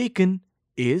 time taken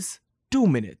is 2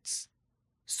 minutes.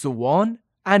 So on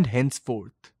and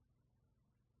henceforth.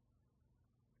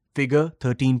 Figure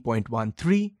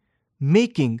 13.13.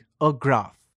 Making a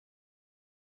graph.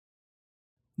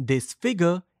 This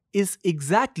figure is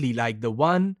exactly like the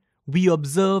one we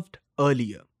observed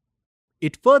earlier.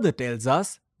 It further tells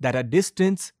us that at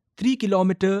distance 3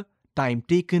 km, time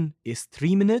taken is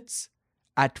 3 minutes.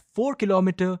 At 4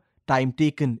 km, time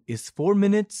taken is 4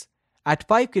 minutes. At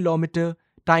 5 km,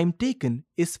 time taken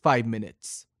is 5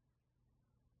 minutes.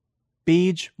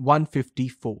 Page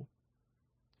 154.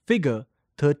 Figure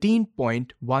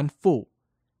 13.14.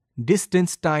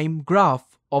 Distance time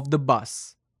graph of the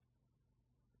bus.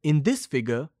 In this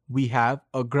figure, we have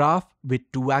a graph with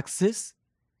two axes.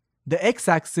 The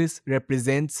x-axis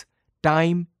represents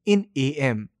time in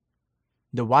AM.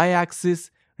 The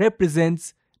y-axis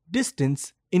represents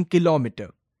distance in kilometer.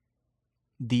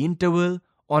 The interval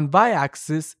on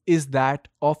y-axis is that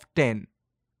of 10.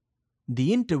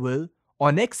 The interval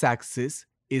on x-axis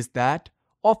is that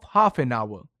of half an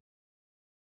hour.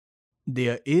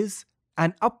 There is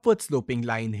an upward sloping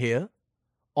line here.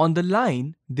 On the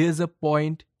line, there is a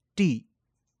point T.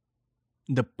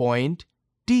 The point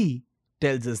T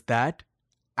tells us that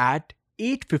at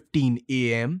 8:15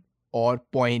 am or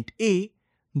point A,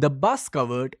 the bus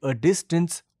covered a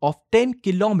distance of 10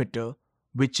 km,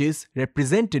 which is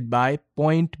represented by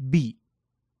point B.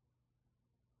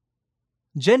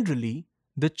 Generally,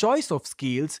 the choice of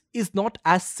scales is not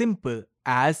as simple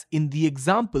as in the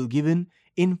example given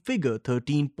in figure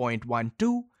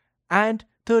 13.12 and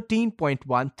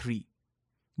 13.13.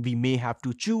 We may have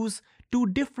to choose two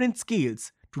different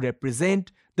scales to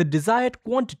represent the desired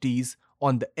quantities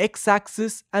on the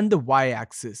x-axis and the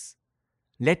y-axis.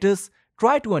 Let us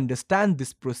try to understand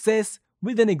this process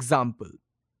with an example.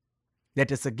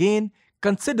 Let us again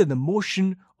consider the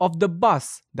motion of the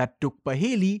bus that took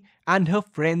Paheli and her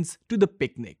friends to the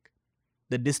picnic.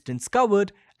 The distance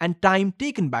covered and time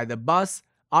taken by the bus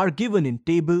are given in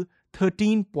table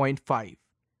 13.5.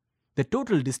 The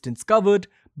total distance covered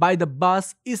by the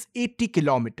bus is 80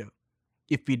 km.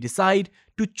 If we decide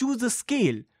to choose a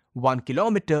scale 1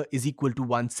 km is equal to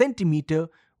 1 centimeter,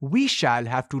 we shall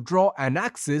have to draw an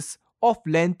axis of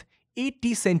length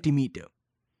 80 centimeter.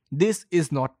 This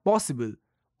is not possible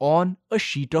on a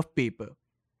sheet of paper.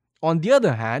 On the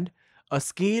other hand, a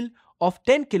scale of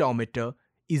 10 km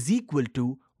is equal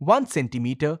to 1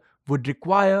 centimeter would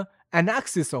require an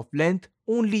axis of length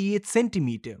only 8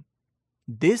 centimeter.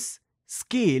 This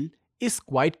scale is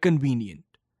quite convenient.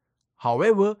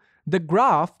 However, the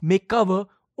graph may cover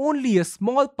only a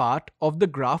small part of the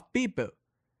graph paper.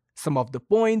 Some of the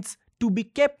points to be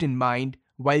kept in mind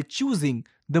while choosing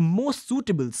the most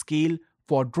suitable scale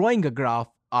for drawing a graph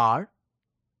are: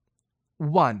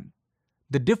 1.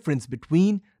 The difference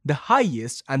between the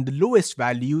highest and the lowest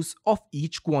values of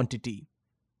each quantity.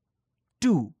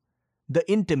 2. The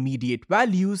intermediate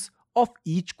values of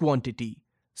each quantity,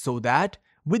 so that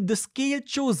with the scale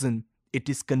chosen, it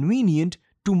is convenient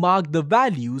to mark the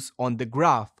values on the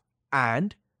graph.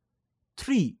 And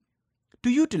 3. To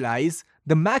utilize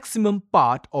the maximum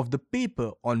part of the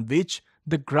paper on which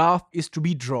the graph is to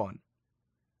be drawn.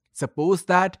 Suppose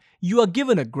that you are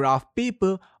given a graph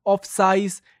paper of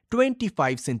size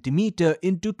 25 centimeter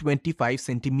into 25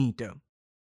 centimeter.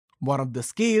 One of the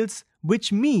scales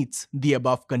which meets the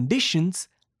above conditions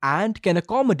and can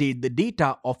accommodate the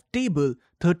data of table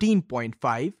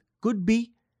 13.5 could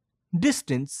be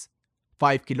distance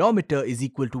 5 km is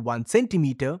equal to 1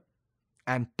 centimeter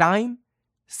and time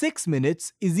 6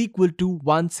 minutes is equal to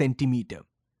 1 centimeter.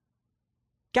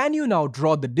 Can you now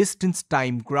draw the distance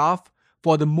time graph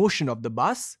for the motion of the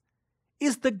bus?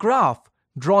 Is the graph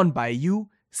drawn by you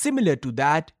similar to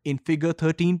that in figure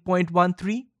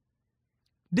 13.13?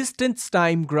 Distance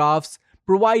time graphs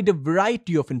provide a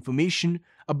variety of information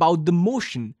about the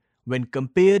motion when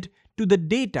compared to the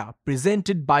data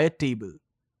presented by a table.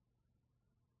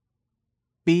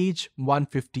 Page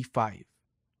 155.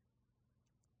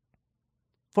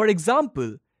 For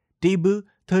example, table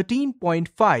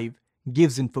 13.5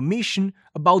 gives information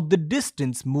about the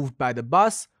distance moved by the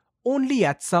bus only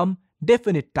at some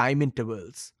definite time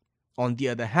intervals. On the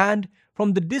other hand,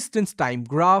 from the distance time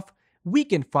graph, we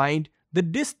can find the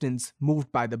distance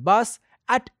moved by the bus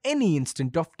at any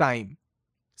instant of time.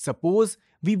 Suppose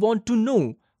we want to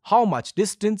know how much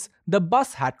distance the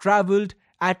bus had travelled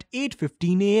at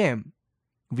 8:15 am.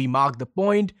 We mark the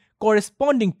point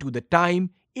corresponding to the time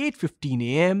 8:15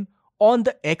 am on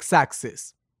the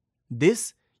x-axis.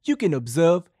 This you can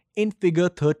observe in figure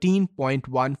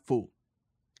 13.14.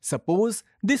 Suppose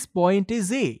this point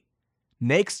is A.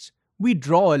 Next, we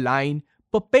draw a line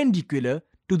perpendicular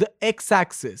to the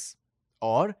x-axis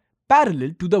or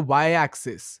parallel to the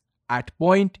y-axis at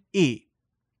point A.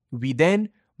 We then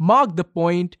mark the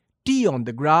point T on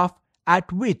the graph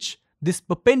at which this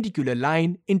perpendicular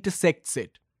line intersects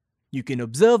it. You can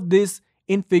observe this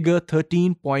in figure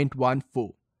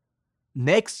 13.14.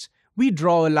 Next, we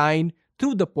draw a line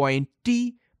through the point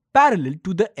T parallel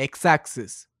to the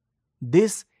x-axis.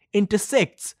 This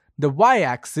intersects the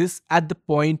y-axis at the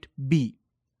point B.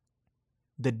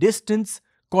 The distance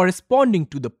corresponding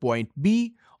to the point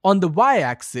B on the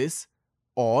y-axis,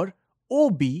 or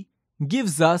OB,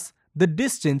 gives us the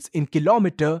distance in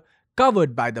kilometer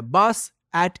covered by the bus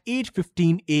at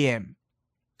 8:15 am.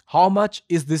 How much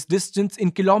is this distance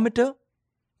in kilometer?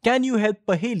 Can you help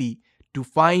Paheli to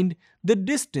find the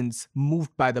distance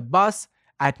moved by the bus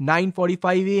at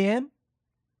 9:45 am?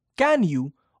 Can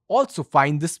you also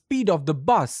find the speed of the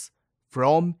bus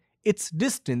from its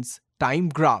distance time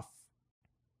graph?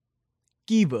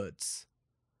 Keywords: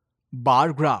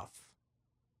 bar graph,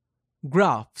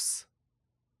 graphs,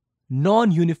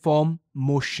 non-uniform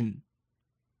motion,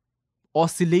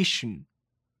 oscillation,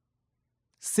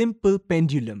 simple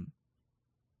pendulum,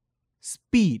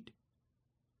 speed,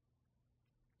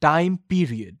 time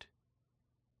period,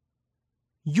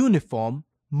 uniform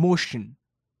motion,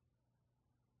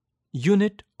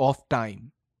 unit of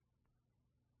time.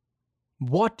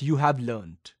 What you have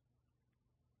learnt.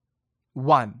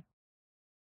 1.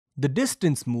 The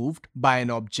distance moved by an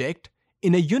object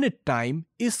in a unit time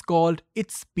is called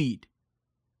its speed.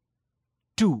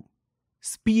 2.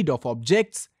 Speed of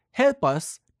objects help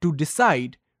us to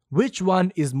decide which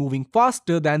one is moving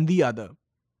faster than the other.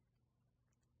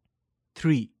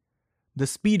 3. The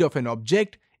speed of an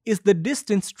object is the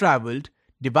distance travelled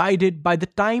divided by the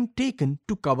time taken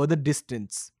to cover the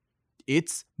distance.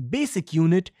 Its basic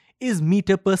unit is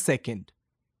meter per second.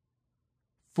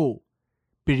 4.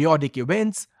 Periodic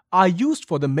events are used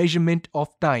for the measurement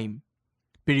of time.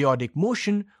 Periodic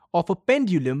motion of a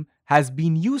pendulum has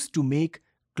been used to make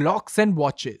clocks and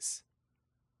watches.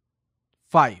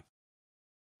 5.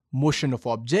 Motion of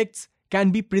objects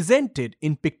can be presented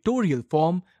in pictorial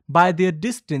form by their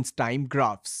distance time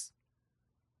graphs.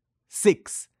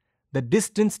 6. The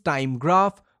distance time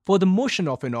graph for the motion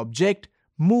of an object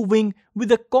moving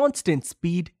with a constant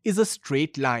speed is a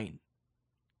straight line.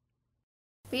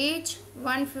 Page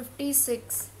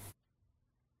 156.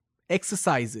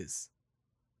 Exercises.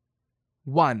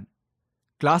 1.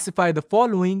 Classify the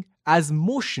following as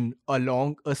motion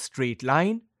along a straight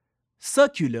line,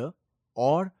 circular,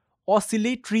 or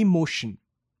oscillatory motion.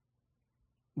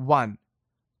 1.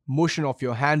 Motion of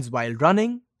your hands while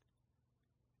running.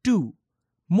 2.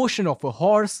 Motion of a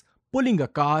horse pulling a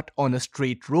cart on a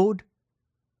straight road.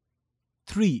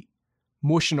 3.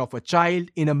 Motion of a child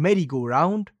in a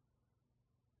merry-go-round.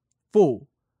 4.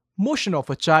 Motion of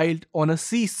a child on a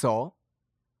seesaw.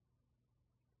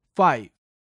 5.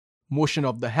 Motion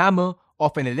of the hammer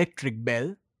of an electric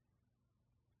bell.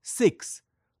 6.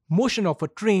 Motion of a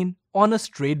train on a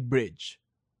straight bridge.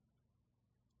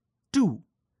 2.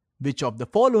 Which of the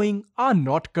following are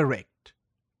not correct?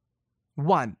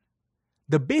 1.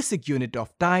 The basic unit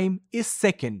of time is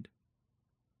second.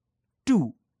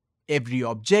 2. Every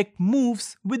object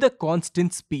moves with a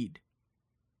constant speed.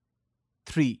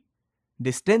 3.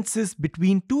 Distances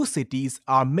between two cities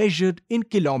are measured in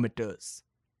kilometers.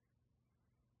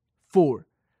 4.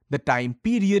 The time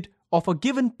period of a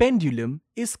given pendulum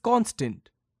is constant.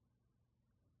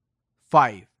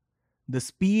 5. The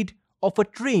speed of a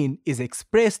train is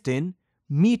expressed in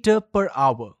meter per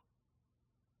hour.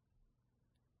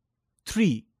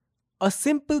 3. A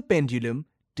simple pendulum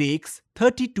takes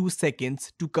 32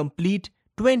 seconds to complete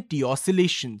 20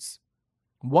 oscillations.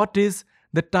 What is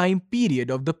the time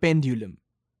period of the pendulum?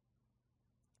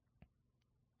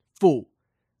 4.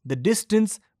 The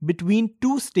distance between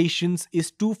two stations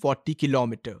is 240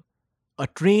 km. A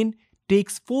train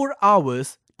takes 4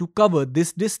 hours to cover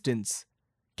this distance.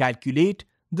 Calculate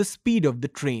the speed of the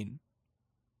train.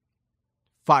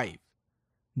 5.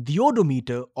 The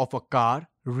odometer of a car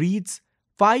reads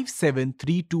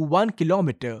 57321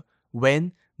 km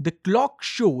when the clock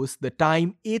shows the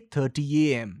time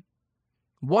 8:30 am.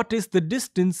 What is the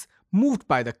distance moved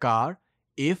by the car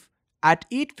if at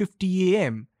 8:50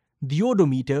 am the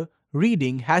odometer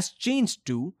reading has changed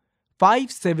to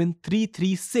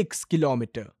 57336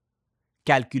 km?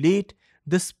 Calculate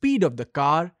the speed of the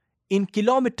car in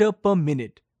kilometer per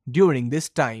minute during this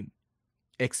time.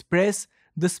 Express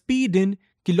the speed in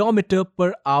kilometer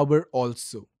per hour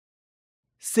also.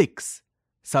 6.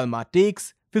 Salma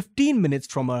takes 15 minutes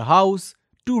from her house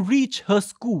to reach her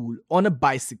school on a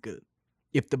bicycle.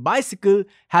 If the bicycle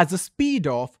has a speed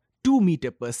of 2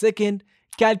 meters per second,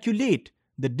 calculate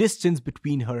the distance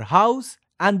between her house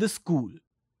and the school.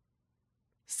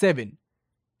 7.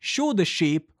 Show the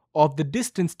shape of the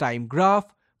distance time graph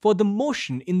for the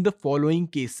motion in the following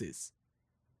cases.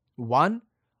 1.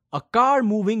 A car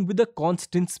moving with a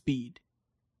constant speed.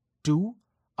 2.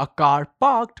 A car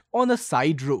parked on a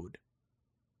side road.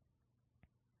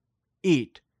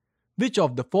 8. Which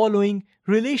of the following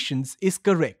relations is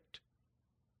correct?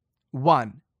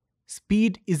 1.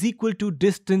 Speed is equal to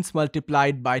distance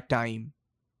multiplied by time.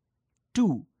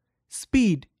 2.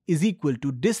 Speed is equal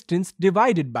to distance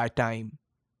divided by time.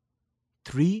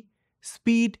 3.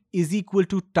 Speed is equal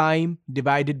to time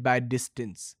divided by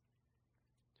distance.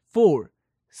 4.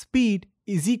 Speed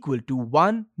is equal to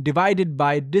 1 divided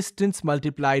by distance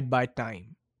multiplied by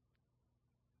time.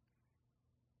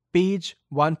 Page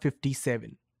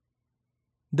 157.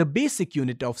 The basic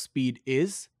unit of speed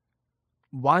is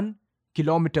 1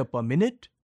 kilometer per minute,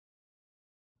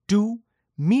 2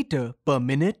 meter per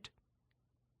minute,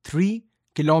 3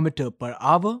 kilometer per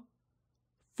hour,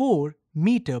 4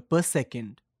 meter per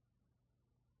second.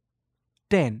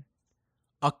 10.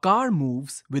 A car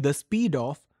moves with a speed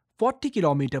of 40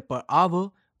 km per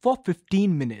hour for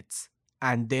 15 minutes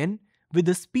and then with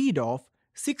a speed of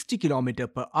 60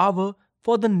 km per hour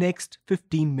for the next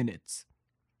 15 minutes.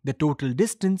 The total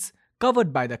distance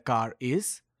covered by the car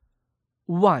is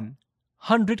 1.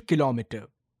 100 km,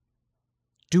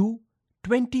 2.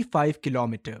 25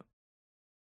 km,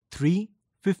 3.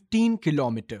 15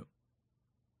 km,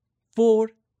 4.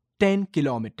 10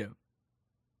 km.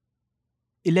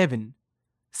 11.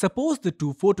 Suppose the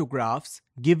two photographs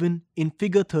given in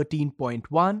figure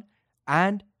 13.1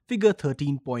 and figure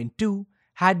 13.2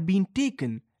 had been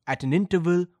taken at an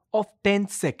interval of 10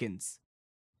 seconds.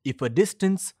 If a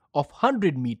distance of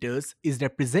 100 meters is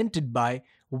represented by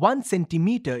 1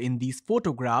 centimeter in these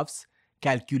photographs,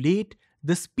 calculate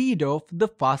the speed of the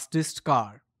fastest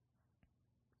car.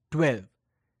 12.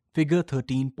 Figure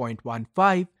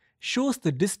 13.15 shows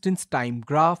the distance time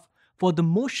graph for the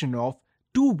motion of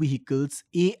two vehicles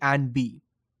A and B.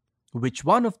 Which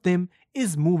one of them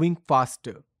is moving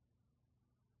faster?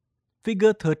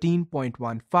 Figure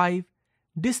 13.15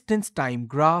 distance time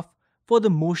graph for the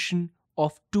motion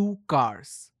of two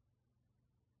cars.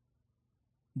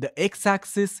 The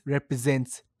x-axis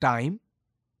represents time.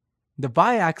 The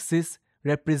y-axis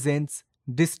represents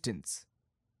distance.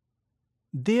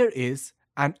 There is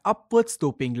an upward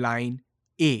sloping line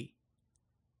A.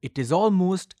 It is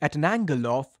almost at an angle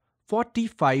of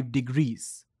 45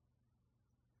 degrees.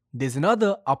 There's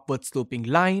another upward sloping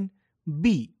line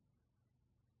B.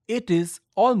 It is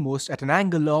almost at an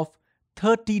angle of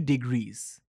 30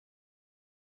 degrees.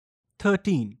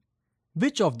 13.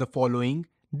 Which of the following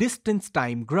distance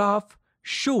time graph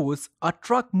shows a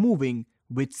truck moving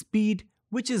with speed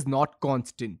which is not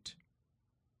constant?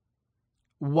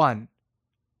 1.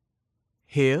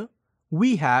 Here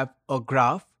we have a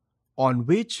graph on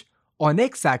which on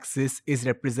x-axis is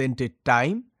represented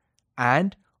time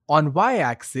and on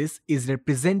y-axis is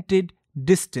represented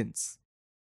distance.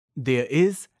 There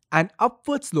is an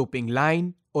upward sloping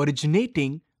line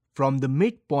originating from the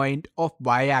midpoint of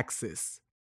y-axis.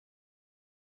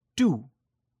 2.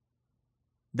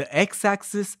 The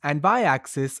x-axis and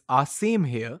y-axis are same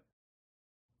here.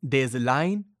 There's a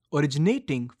line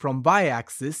originating from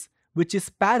y-axis which is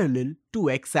parallel to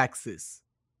x-axis.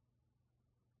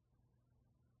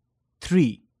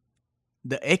 3.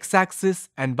 The x-axis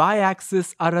and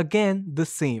y-axis are again the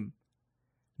same.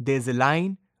 There's a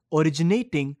line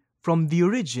originating from the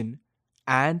origin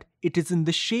and it is in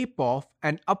the shape of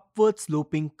an upward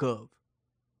sloping curve.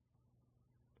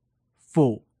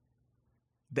 4.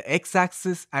 The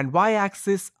x-axis and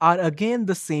y-axis are again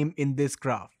the same in this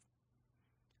graph.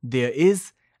 There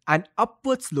is an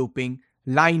upward sloping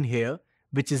line here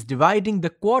which is dividing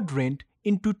the quadrant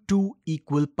into two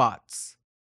equal parts.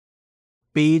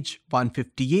 Page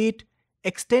 158,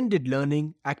 Extended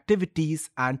Learning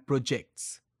Activities and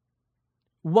Projects.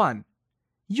 1.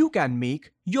 You can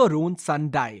make your own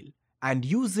sundial and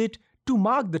use it to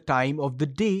mark the time of the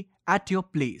day at your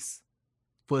place.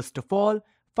 First of all,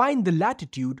 find the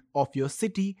latitude of your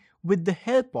city with the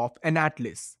help of an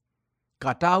atlas.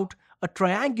 Cut out a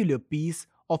triangular piece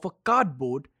of a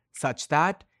cardboard such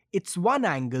that its one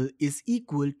angle is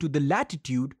equal to the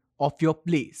latitude of your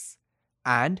place,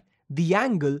 and the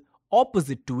angle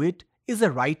opposite to it is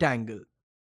a right angle.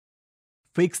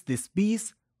 Fix this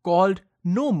piece, called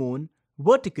gnomon,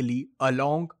 vertically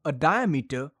along a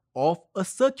diameter of a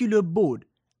circular board,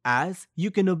 as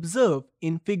you can observe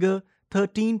in figure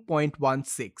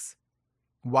 13.16.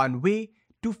 One way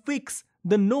to fix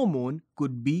the gnomon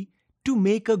could be to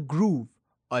make a groove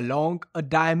along a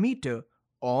diameter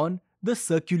on the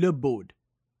circular board.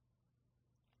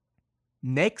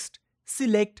 Next,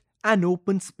 select an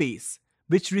open space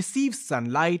which receives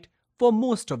sunlight for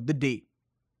most of the day.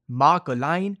 Mark a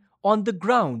line on the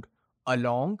ground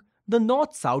along the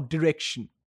north-south direction.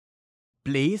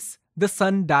 Place the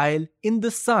sundial in the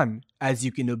sun as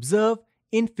you can observe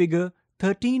in figure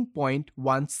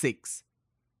 13.16.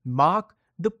 Mark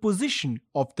the position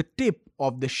of the tip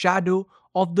of the shadow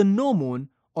of the gnomon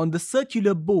on the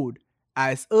circular board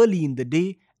as early in the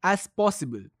day as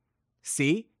possible,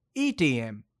 say 8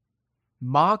 a.m.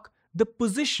 Mark the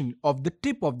position of the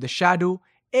tip of the shadow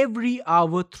every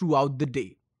hour throughout the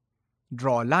day.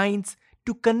 Draw lines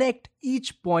to connect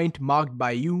each point marked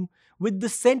by you with the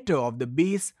center of the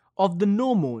base of the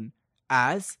gnomon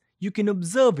as you can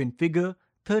observe in figure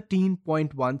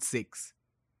 13.16.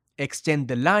 Extend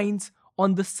the lines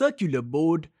on the circular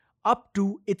board up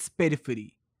to its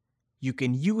periphery. You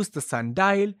can use the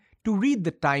sundial to read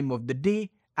the time of the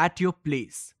day at your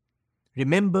place.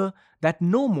 Remember that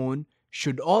gnomon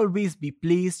should always be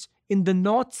placed in the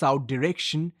north-south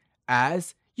direction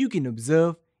as you can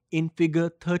observe in figure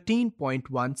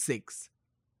 13.16.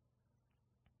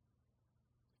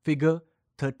 Figure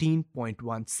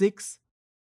 13.16.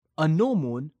 A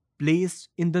gnomon placed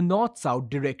in the north-south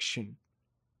direction.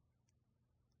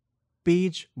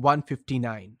 Page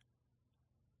 159.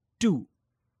 2.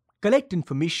 Collect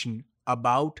information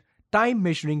about time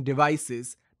measuring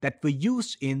devices that were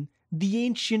used in the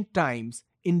ancient times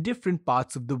in different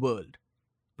parts of the world.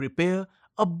 Prepare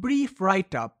a brief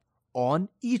write-up on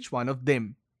each one of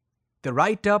them. The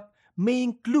write-up may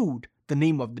include the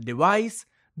name of the device,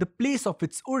 the place of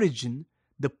its origin,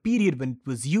 the period when it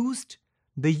was used,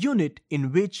 the unit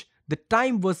in which the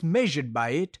time was measured by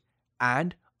it,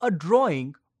 and a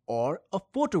drawing or a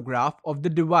photograph of the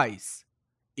device,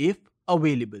 if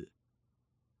available.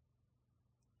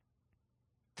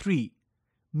 3.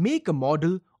 Make a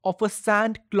model of a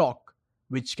sand clock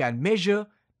which can measure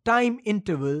time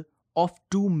interval of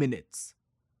 2 minutes.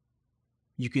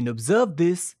 You can observe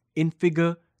this in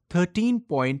figure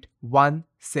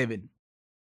 13.17.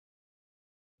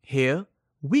 Here,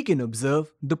 we can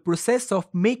observe the process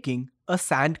of making a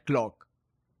sand clock.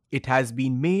 It has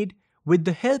been made with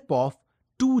the help of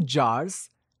 2 jars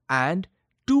and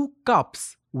 2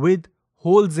 cups with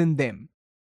holes in them.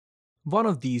 One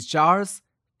of these jars,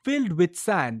 filled with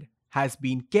sand, has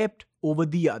been kept over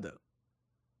the other.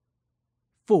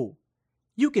 4.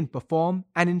 You can perform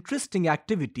an interesting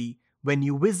activity when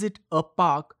you visit a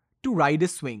park to ride a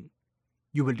swing.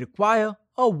 You will require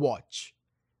a watch.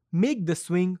 Make the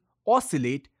swing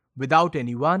oscillate without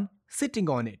anyone sitting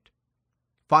on it.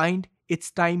 Find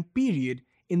its time period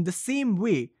in the same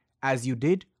way as you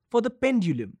did for the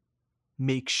pendulum.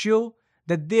 Make sure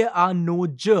that there are no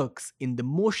jerks in the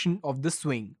motion of the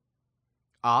swing.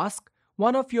 Ask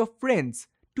one of your friends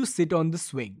to sit on the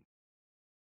swing.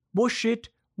 Push it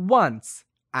once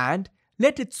and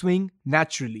let it swing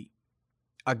naturally.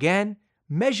 Again,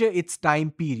 measure its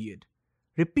time period.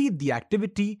 Repeat the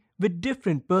activity with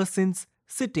different persons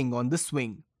sitting on the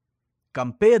swing.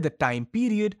 Compare the time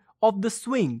period of the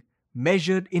swing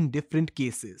measured in different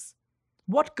cases.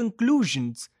 What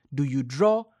conclusions do you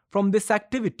draw from this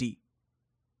activity?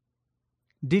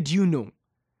 Did you know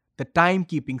The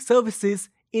timekeeping services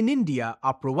in India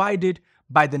are provided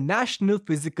by the National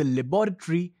Physical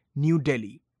Laboratory, New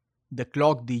Delhi. The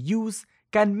clock they use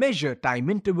can measure time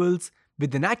intervals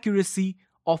with an accuracy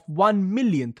of 1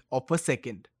 millionth of a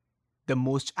second. The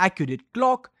most accurate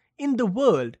clock in the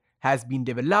world has been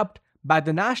developed by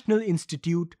the National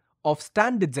Institute of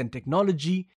Standards and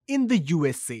Technology in the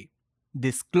USA.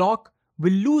 This clock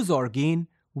will lose or gain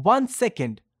 1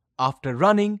 second after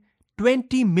running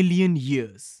 20 million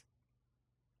years.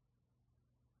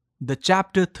 The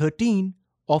chapter 13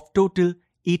 of total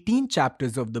 18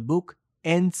 chapters of the book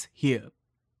ends here.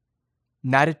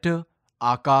 Narrator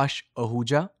Akash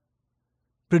Ahuja.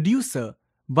 Producer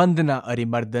Vandana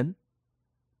Arimardan.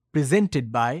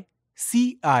 Presented by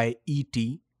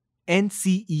CIET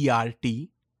NCERT,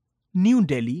 New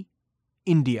Delhi,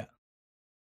 India.